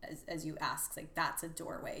 as you ask, like that's a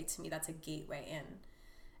doorway to me. That's a gateway in.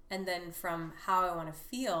 And then from how I want to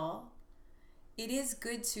feel, it is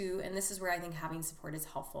good to, and this is where I think having support is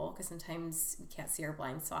helpful because sometimes we can't see our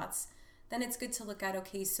blind spots. Then it's good to look at,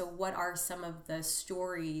 okay, so what are some of the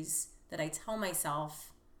stories that I tell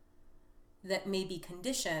myself that may be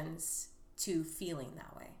conditions to feeling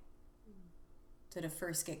that way? So to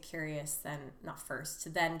first get curious, to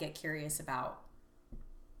then get curious about,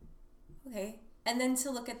 okay. And then to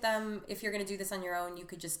look at them, if you're going to do this on your own, you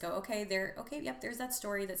could just go, there's that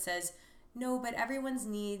story that says, no, but everyone's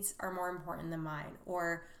needs are more important than mine.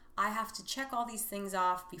 Or I have to check all these things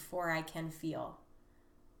off before I can feel.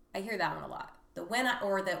 I hear that one a lot.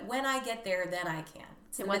 When I get there, then I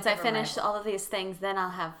can. Once I finish all of these things, then I'll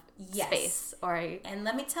have space. And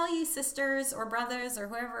let me tell you, sisters or brothers or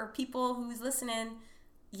whoever, people who's listening,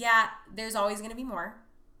 there's always going to be more.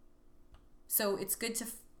 So it's good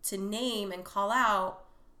to name and call out.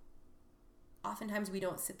 Oftentimes we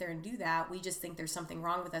don't sit there and do that. We just think there's something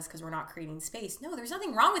wrong with us because we're not creating space. No, there's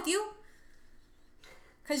nothing wrong with you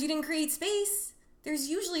because you didn't create space. There's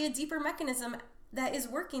usually a deeper mechanism that is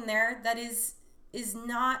working there that is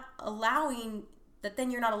not allowing, that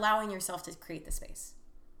then you're not allowing yourself to create the space.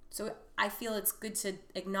 So I feel it's good to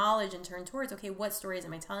acknowledge and turn towards, okay, what stories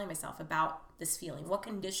am I telling myself about this feeling? What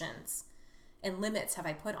conditions and limits have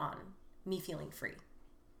I put on me feeling free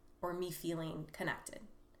or me feeling connected?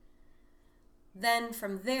 Then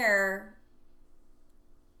from there,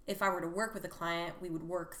 if I were to work with a client, we would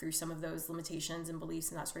work through some of those limitations and beliefs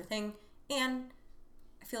and that sort of thing. And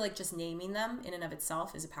I feel like just naming them in and of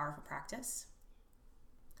itself is a powerful practice.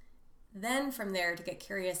 Then from there to get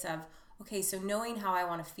curious of, okay, so knowing how I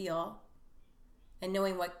want to feel and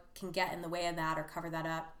knowing what can get in the way of that or cover that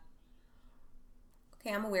up.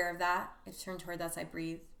 Okay, I'm aware of that. I turn toward that as I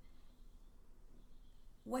breathe.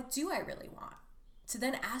 What do I really want? To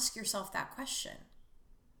then ask yourself that question.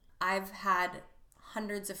 I've had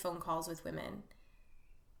hundreds of phone calls with women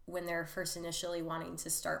when they're first initially wanting to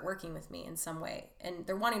start working with me in some way. And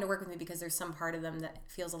they're wanting to work with me because there's some part of them that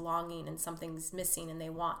feels a longing and something's missing and they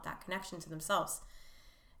want that connection to themselves.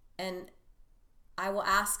 And I will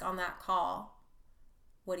ask on that call,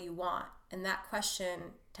 what do you want? And that question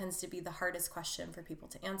tends to be the hardest question for people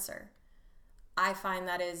to answer. I find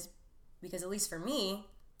that is because, at least for me,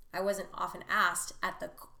 I wasn't often asked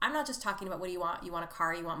I'm not just talking about what do you want? You want a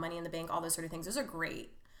car, you want money in the bank, all those sort of things. Those are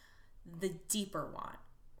great. The deeper want,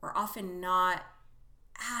 we're often not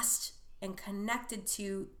asked and connected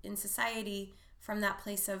to in society from that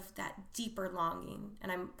place of that deeper longing.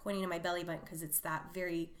 And I'm pointing to my belly button because it's that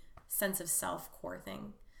very sense of self core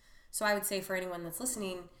thing. So I would say for anyone that's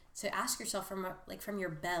listening to ask yourself from your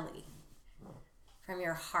belly, from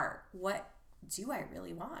your heart, what do I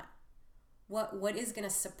really want? What is going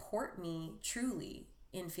to support me truly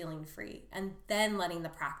in feeling free? And then letting the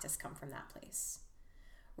practice come from that place.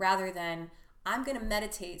 Rather than, I'm going to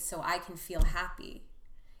meditate so I can feel happy.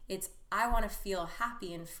 It's, I want to feel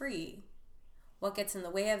happy and free. What gets in the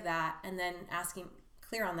way of that? And then asking,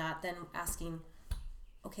 clear on that, then asking,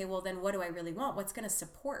 okay, well then what do I really want? What's going to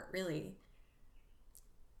support really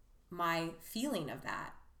my feeling of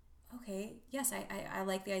that? Okay, yes, I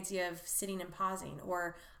like the idea of sitting and pausing,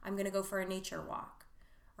 or I'm going to go for a nature walk,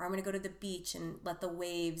 or I'm going to go to the beach and let the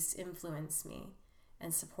waves influence me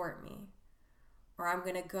and support me, or I'm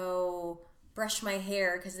going to go brush my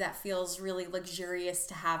hair because that feels really luxurious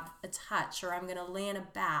to have a touch, or I'm going to lay in a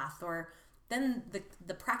bath, or then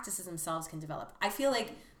the practices themselves can develop. I feel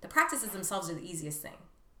like the practices themselves are the easiest thing.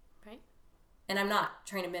 Right. And I'm not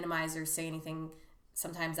trying to minimize or say anything.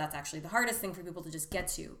 Sometimes that's actually the hardest thing for people to just get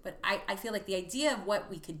to. But I feel like the idea of what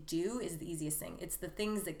we could do is the easiest thing. It's the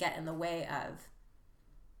things that get in the way of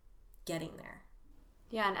getting there.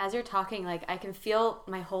 Yeah, and as you're talking, like, I can feel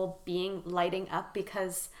my whole being lighting up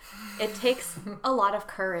because it takes a lot of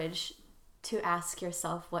courage to ask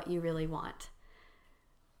yourself what you really want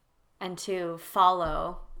and to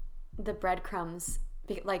follow the breadcrumbs.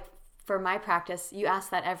 Like, for my practice, you ask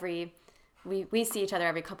that we see each other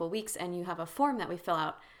every couple of weeks, and you have a form that we fill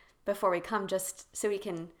out before we come, just so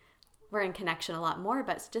we're in connection a lot more,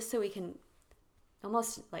 but just so we can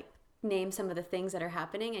almost like name some of the things that are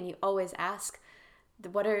happening. And you always ask,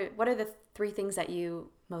 what are the 3 things that you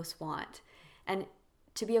most want? And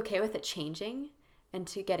to be okay with it changing and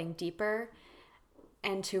to getting deeper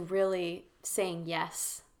and to really saying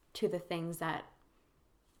yes to the things that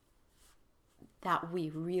we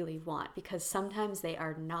really want, because sometimes they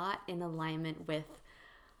are not in alignment with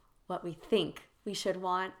what we think we should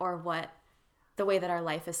want or what the way that our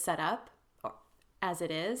life is set up or as it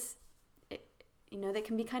is. They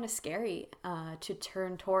can be kind of scary to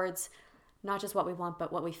turn towards not just what we want,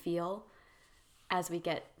 but what we feel as we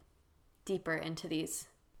get deeper into these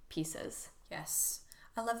pieces. Yes.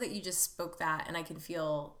 I love that you just spoke that, and I can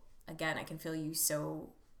feel you so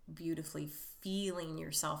beautifully feeling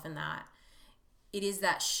yourself in that. It is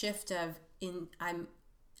that shift of I'm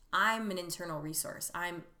an internal resource.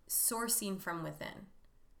 I'm sourcing from within.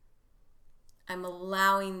 I'm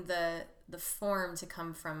allowing the form to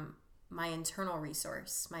come from my internal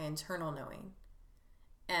resource, my internal knowing.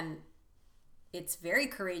 And it's very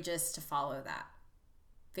courageous to follow that.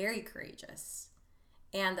 Very courageous.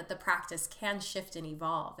 And that the practice can shift and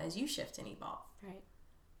evolve as you shift and evolve. Right.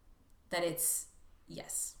 That it's,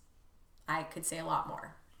 yes, I could say a lot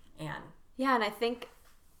more. Yeah, and I think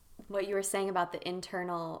what you were saying about the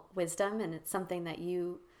internal wisdom, and it's something that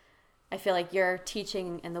I feel like your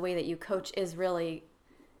teaching and the way that you coach is really,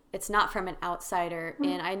 it's not from an outsider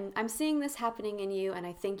in, I'm seeing this happening in you and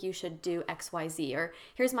I think you should do X, Y, Z, or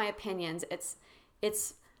here's my opinions.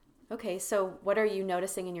 It's okay, so what are you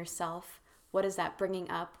noticing in yourself? What is that bringing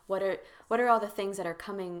up? What are all the things that are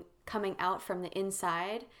coming out from the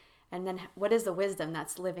inside? And then what is the wisdom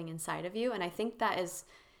that's living inside of you? And I think that is,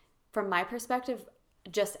 from my perspective,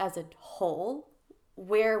 just as a whole,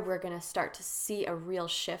 where we're going to start to see a real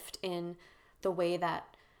shift in the way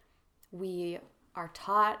that we are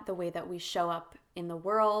taught, the way that we show up in the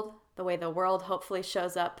world, the way the world hopefully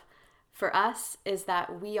shows up for us, is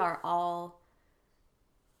that we are all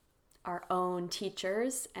our own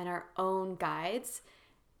teachers and our own guides,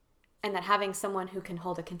 and that having someone who can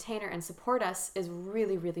hold a container and support us is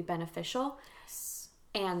really, really beneficial. Yes.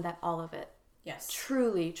 And that all of it yes,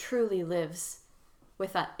 truly, truly lives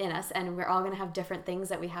in us, and we're all going to have different things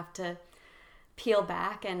that we have to peel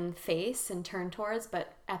back and face and turn towards,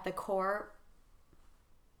 but at the core,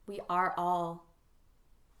 we are all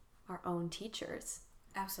our own teachers.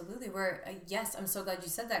 Absolutely. Yes, I'm so glad you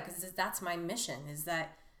said that, because that's my mission, is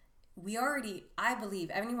that I believe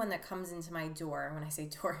anyone that comes into my door, and when I say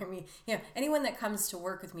door, I mean, anyone that comes to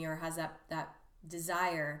work with me or has that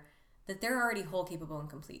desire, that they're already whole, capable, and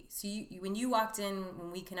complete. So when you walked in,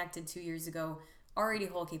 when we connected 2 years ago, already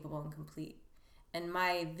whole, capable, and complete. And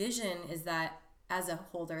my vision is that as a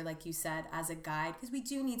holder, like you said, as a guide, because we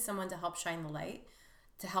do need someone to help shine the light,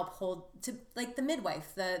 to help hold, to like the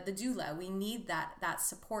midwife, the doula. We need that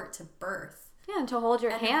support to birth. Yeah, and to hold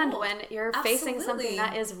your hand when you're facing something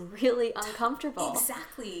that is really uncomfortable.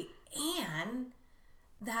 Exactly. And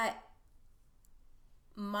that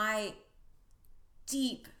my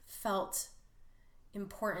deep felt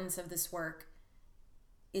importance of this work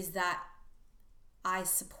is that I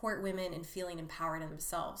support women in feeling empowered in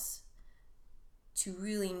themselves to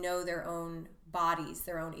really know their own bodies,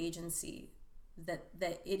 their own agency, that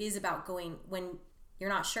it is about going, when you're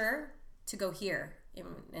not sure, to go here.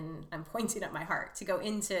 And I'm pointing at my heart, to go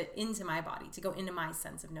into my body, to go into my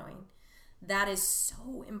sense of knowing. That is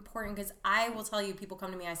so important, because I will tell you, people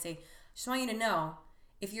come to me, I say, just want you to know,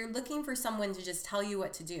 if you're looking for someone to just tell you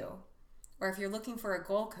what to do, or if you're looking for a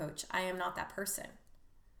goal coach, I am not that person.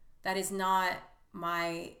 That is not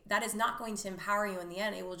going to empower you in the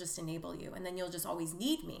end. It will just enable you, and then you'll just always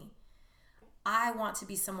need me. I want to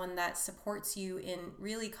be someone that supports you in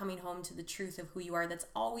really coming home to the truth of who you are. That's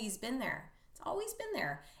always been there. It's always been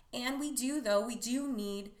there. And we do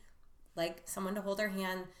need like someone to hold our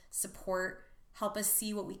hand, support, help us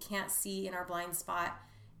see what we can't see in our blind spot,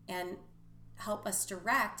 and help us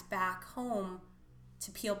direct back home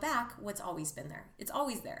to peel back what's always been there. It's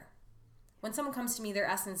always there. When someone comes to me, their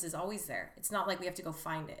essence is always there. It's not like we have to go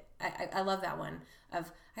find it. I love that one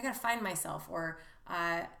of, I got to find myself, or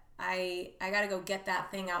I got to go get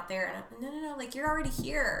that thing out there. And no, like, you're already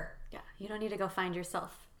here. Yeah, you don't need to go find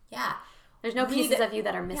yourself. Yeah. There's no pieces of you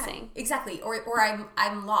that are missing. Yeah, exactly. Or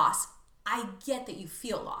I'm lost. I get that you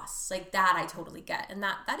feel lost. Like, that I totally get. And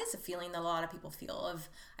that is a feeling that a lot of people feel of,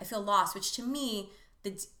 I feel lost, which to me,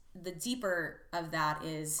 the deeper of that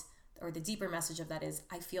is, or the deeper message of that is,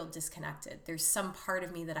 I feel disconnected. There's some part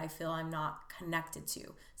of me that I feel I'm not connected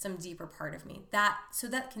to, some deeper part of me. So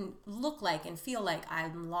that can look like and feel like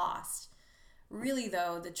I'm lost. Really,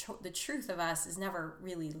 though, the truth of us is never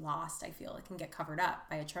really lost. I feel it can get covered up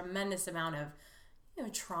by a tremendous amount of,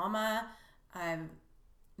 trauma,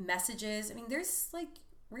 messages. I mean, there's like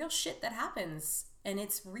real shit that happens, and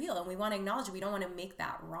it's real, and we want to acknowledge it. We don't want to make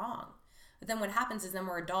that wrong. But then what happens is then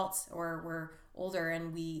we're adults, or we're older,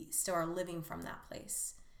 and we still are living from that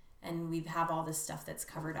place, and we have all this stuff that's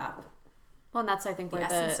covered up. Well, and that's, I think, where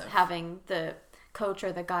having the coach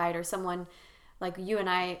or the guide or someone like you and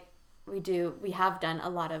I, we have done a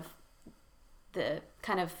lot of the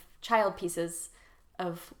kind of child pieces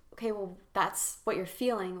of, okay, well, that's what you're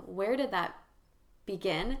feeling. Where did that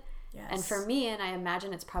begin? Yes. And for me, and I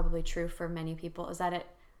imagine it's probably true for many people, is that it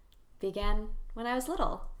began when I was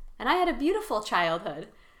little. And I had a beautiful childhood.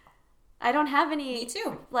 I don't have any, me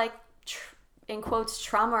too, like, in quotes,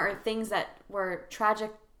 trauma or things that were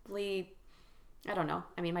tragically, I don't know.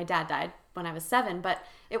 I mean, my dad died when I was 7, but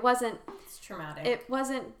it wasn't... It's traumatic. It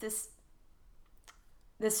wasn't this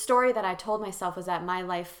story that I told myself was that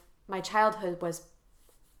my childhood was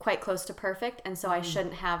quite close to perfect, and so I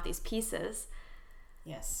shouldn't have these pieces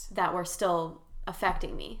that were still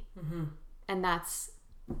affecting me. Mm-hmm. And that's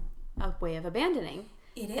a way of abandoning.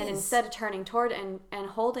 It is. And instead of turning toward and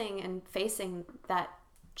holding and facing that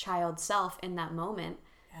child self in that moment,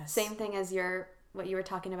 same thing as what you were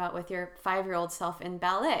talking about with your 5-year-old self in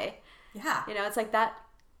ballet. Yeah. It's like that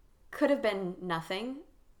could have been nothing,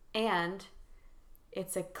 and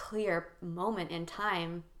it's a clear moment in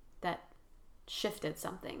time that shifted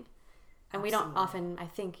something. And we don't often, I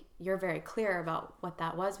think you're very clear about what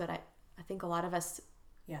that was, but I think a lot of us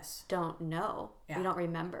don't know. Yeah. We don't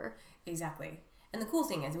remember. Exactly. And the cool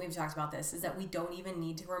thing is, and we've talked about this, is that we don't even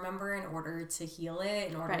need to remember in order to heal it,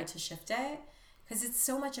 in order to shift it. Because it's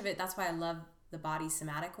so much of it. That's why I love the body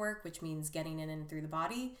somatic work, which means getting in and through the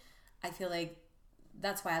body. I feel like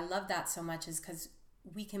that's why I love that so much, is because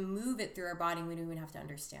we can move it through our body and we don't even have to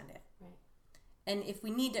understand it. Right. And if we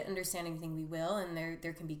need to understand anything, we will. And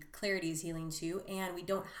there can be clarity is healing too. And we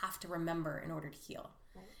don't have to remember in order to heal.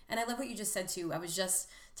 Right. And I love what you just said too. I was just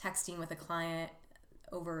texting with a client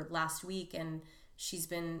over last week, and she's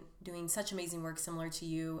been doing such amazing work similar to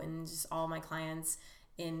you and just all my clients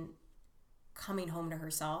in coming home to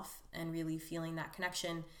herself and really feeling that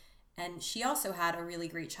connection. And she also had a really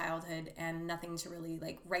great childhood and nothing to really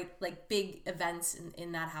like big events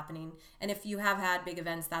in that happening. And if you have had big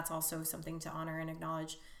events, that's also something to honor and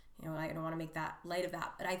acknowledge. I don't want to make that light of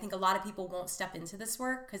that, but I think a lot of people won't step into this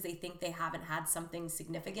work because they think they haven't had something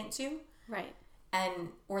significant to. Right. and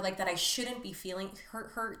or like that I shouldn't be feeling.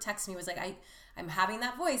 Her text me was like, I'm having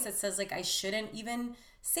that voice that says like I shouldn't even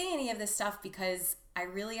say any of this stuff because I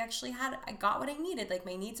really actually I got what I needed, like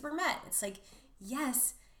my needs were met. It's like,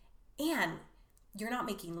 yes, and you're not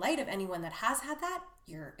making light of anyone that has had that.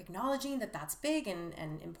 You're acknowledging that that's big and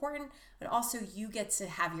important, but also you get to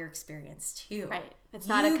have your experience too. Right. It's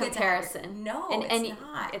not a comparison. It's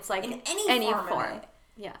not. It's like in any form. Of it.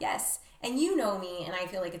 Yeah. Yes. And you know me, and I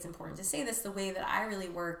feel like it's important to say this, the way that I really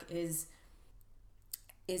work is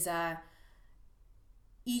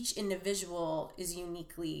each individual is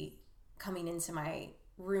uniquely coming into my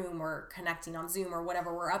room or connecting on Zoom or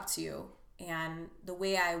whatever we're up to. And the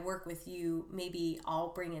way I work with you, maybe I'll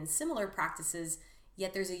bring in similar practices,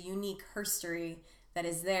 yet there's a unique herstory that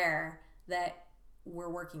is there that we're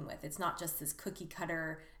working with. It's not just this cookie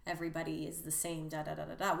cutter, everybody is the same, da da da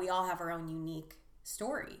da da. We all have our own unique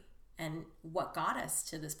story and what got us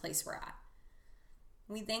to this place we're at.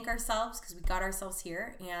 We thank ourselves because we got ourselves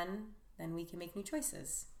here, and then we can make new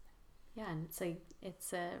choices. Yeah, and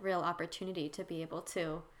it's a real opportunity to be able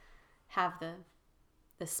to have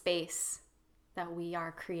the space that we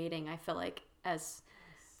are creating. I feel like as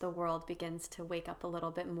the world begins to wake up a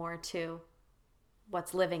little bit more to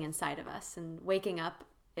what's living inside of us, and waking up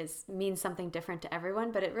means something different to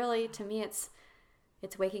everyone, but it really, to me, it's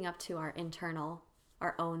waking up to our internal,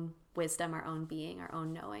 our own wisdom, our own being, our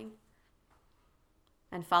own knowing,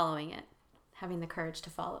 and following it, having the courage to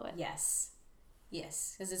follow it. Yes,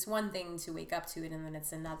 because it's one thing to wake up to it, and then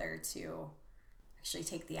it's another to actually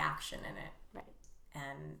take the action in it. Right.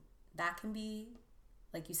 And that can be,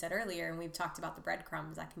 like you said earlier, and we've talked about the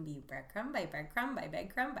breadcrumbs, that can be breadcrumb by breadcrumb by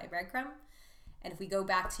breadcrumb by breadcrumb. And if we go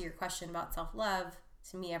back to your question about self-love,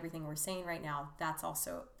 to me, everything we're saying right now, that's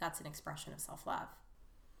an expression of self-love.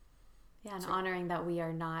 Yeah, and honoring that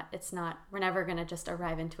we're never going to just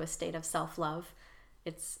arrive into a state of self-love.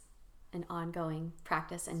 It's an ongoing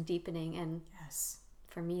practice and deepening, and yes,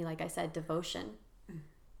 for me, like I said, devotion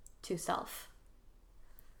to self.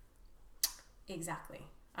 Exactly.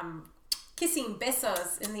 I'm kissing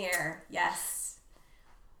besos in the air. Yes.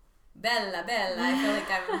 Bella, bella. I feel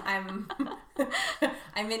like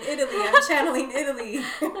I'm in Italy. I'm channeling Italy.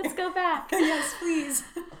 Let's go back. Yes, please.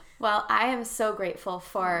 Well, I am so grateful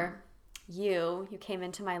for you. You came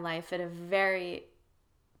into my life at a very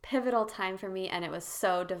pivotal time for me, and it was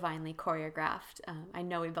so divinely choreographed. I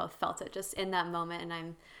know we both felt it just in that moment, and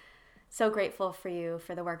I'm so grateful for you,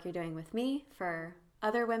 for the work you're doing with me, for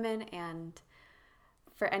other women, and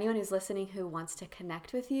for anyone who's listening who wants to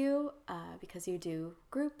connect with you, because you do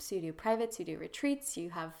groups, you do privates, you do retreats,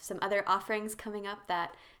 you have some other offerings coming up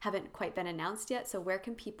that haven't quite been announced yet. So where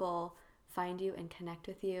can people find you and connect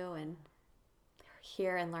with you and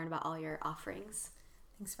hear and learn about all your offerings?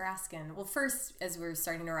 Thanks for asking. Well, first, as we're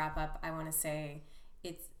starting to wrap up, I want to say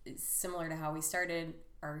it's similar to how we started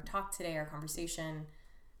our talk today, our conversation.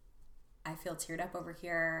 I feel teared up over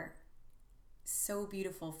here. So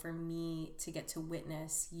beautiful for me to get to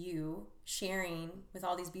witness you sharing with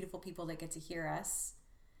all these beautiful people that get to hear us,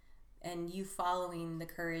 and you following the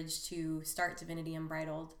courage to start Divinity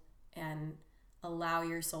Unbridled and allow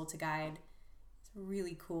your soul to guide. It's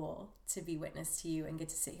really cool to be witness to you and get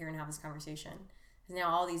to sit here and have this conversation. Because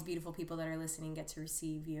now all these beautiful people that are listening get to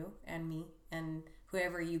receive you and me and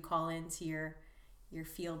whoever you call into your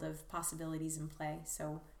field of possibilities and play.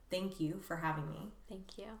 So thank you for having me.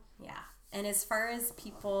 Thank you. Yeah. And as far as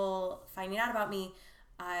people finding out about me,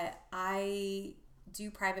 I do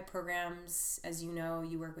private programs. As you know,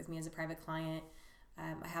 you work with me as a private client.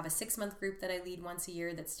 I have a 6-month group that I lead once a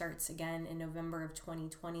year that starts again in November of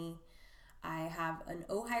 2020. I have an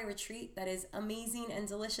Ojai retreat that is amazing and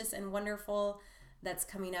delicious and wonderful that's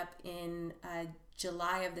coming up in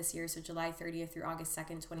July of this year, so July 30th through August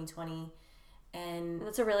 2nd, 2020. And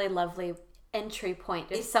that's a really lovely entry point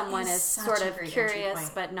if someone is sort of curious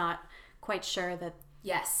but not quite sure that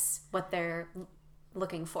what they're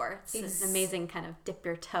looking for. It's an amazing kind of dip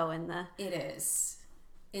your toe in the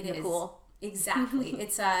pool. Exactly.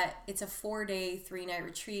 It's a 4-day, 3-night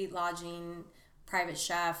retreat, lodging, private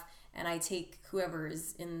chef, and I take whoever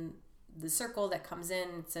is in the circle that comes in.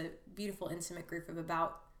 It's a beautiful, intimate group of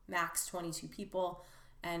about max 22 people,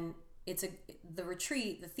 and the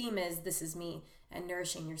retreat, the theme is This Is Me and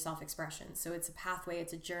nourishing your self-expression. So it's a pathway,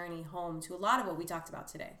 it's a journey home to a lot of what we talked about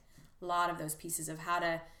today. A lot of those pieces of how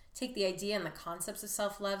to take the idea and the concepts of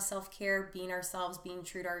self-love, self-care, being ourselves, being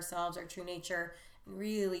true to ourselves, our true nature, and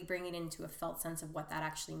really bring it into a felt sense of what that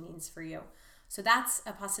actually means for you. So that's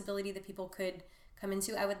a possibility that people could come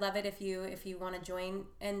into. I would love it if you want to join.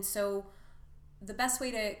 And so the best way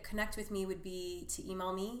to connect with me would be to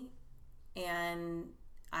email me, and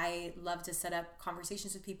I love to set up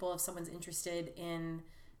conversations with people if someone's interested in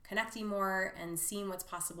connecting more and seeing what's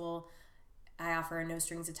possible. I offer a no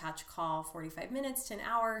strings attached call, 45 minutes to an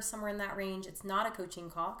hour, somewhere in that range. It's not a coaching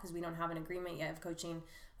call because we don't have an agreement yet of coaching.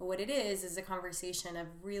 But what it is a conversation of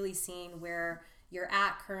really seeing where you're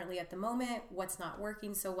at currently at the moment, what's not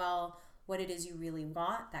working so well, what it is you really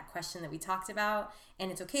want, that question that we talked about.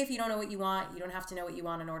 And it's okay if you don't know what you want. You don't have to know what you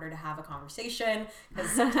want in order to have a conversation,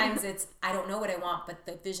 because sometimes it's, I don't know what I want, but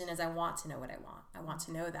the vision is I want to know what I want. I want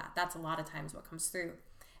to know that. That's a lot of times what comes through.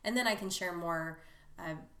 And then I can share more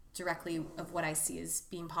directly of what I see as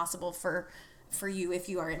being possible for you if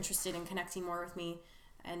you are interested in connecting more with me.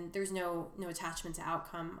 And there's no attachment to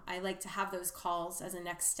outcome. I like to have those calls as a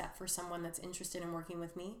next step for someone that's interested in working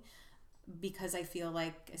with me, because I feel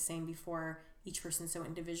like, as saying before, each person's so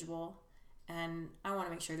individual, and I want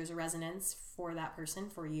to make sure there's a resonance for that person,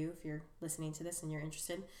 for you, if you're listening to this and you're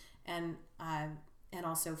interested, and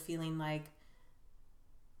also feeling like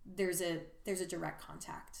there's a direct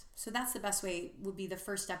contact. So that's the best way. Would be the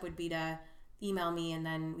first step would be to email me, and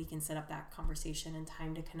then we can set up that conversation and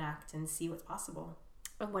time to connect and see what's possible.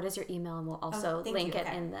 And what is your email? And we'll also link it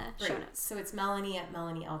in the show notes. So it's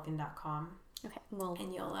Melanie@MelanieElkin.com. Okay.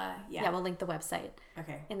 And you'll, we'll link the website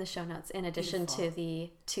in the show notes, in addition to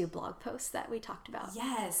the 2 blog posts that we talked about.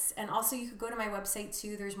 Yes. And also you could go to my website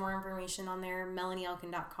too. There's more information on there.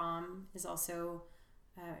 MelanieElkin.com is also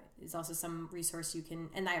some resource you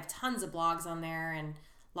can, and I have tons of blogs on there and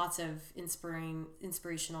lots of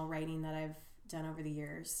inspirational writing that I've done over the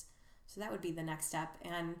years. So that would be the next step.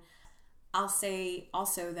 And I'll say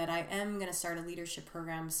also that I am going to start a leadership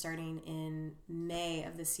program starting in May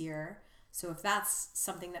of this year. So if that's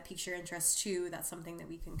something that piques your interest too, that's something that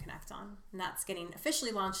we can connect on. And that's getting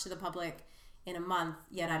officially launched to the public in a month,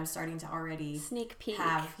 yet I'm starting to already sneak peek.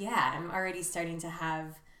 I'm already starting to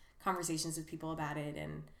have conversations with people about it,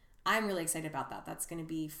 and I'm really excited about that. That's going to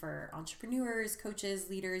be for entrepreneurs, coaches,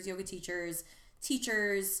 leaders, yoga teachers,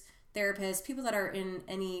 therapists, people that are in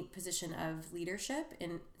any position of leadership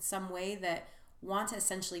in some way that want to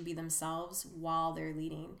essentially be themselves while they're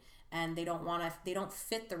leading. And they don't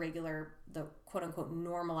fit the quote unquote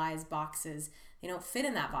normalized boxes. They don't fit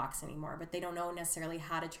in that box anymore, but they don't know necessarily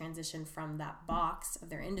how to transition from that box of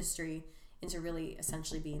their industry into really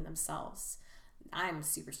essentially being themselves. I'm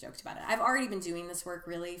super stoked about it. I've already been doing this work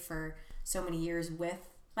really for so many years with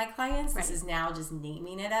my clients. Right. This is now just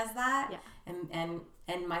naming it as that. Yeah.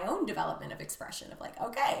 And my own development of expression of like,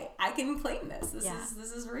 okay, I can claim this.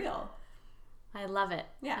 This is real. I love it.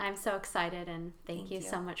 Yeah. I'm so excited, and thank you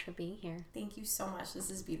so much for being here. Thank you so much. This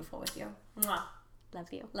is beautiful with you. Mwah.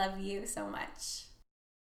 Love you. Love you so much.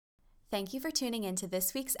 Thank you for tuning in to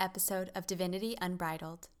this week's episode of Divinity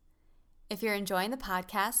Unbridled. If you're enjoying the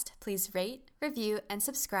podcast, please rate, review, and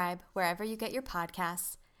subscribe wherever you get your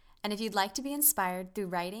podcasts. And if you'd like to be inspired through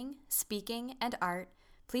writing, speaking, and art,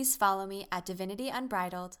 please follow me at Divinity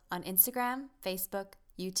Unbridled on Instagram, Facebook,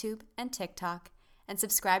 YouTube, and TikTok, and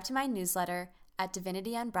subscribe to my newsletter at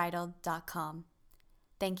divinityunbridled.com.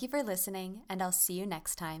 Thank you for listening, and I'll see you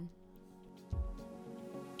next time.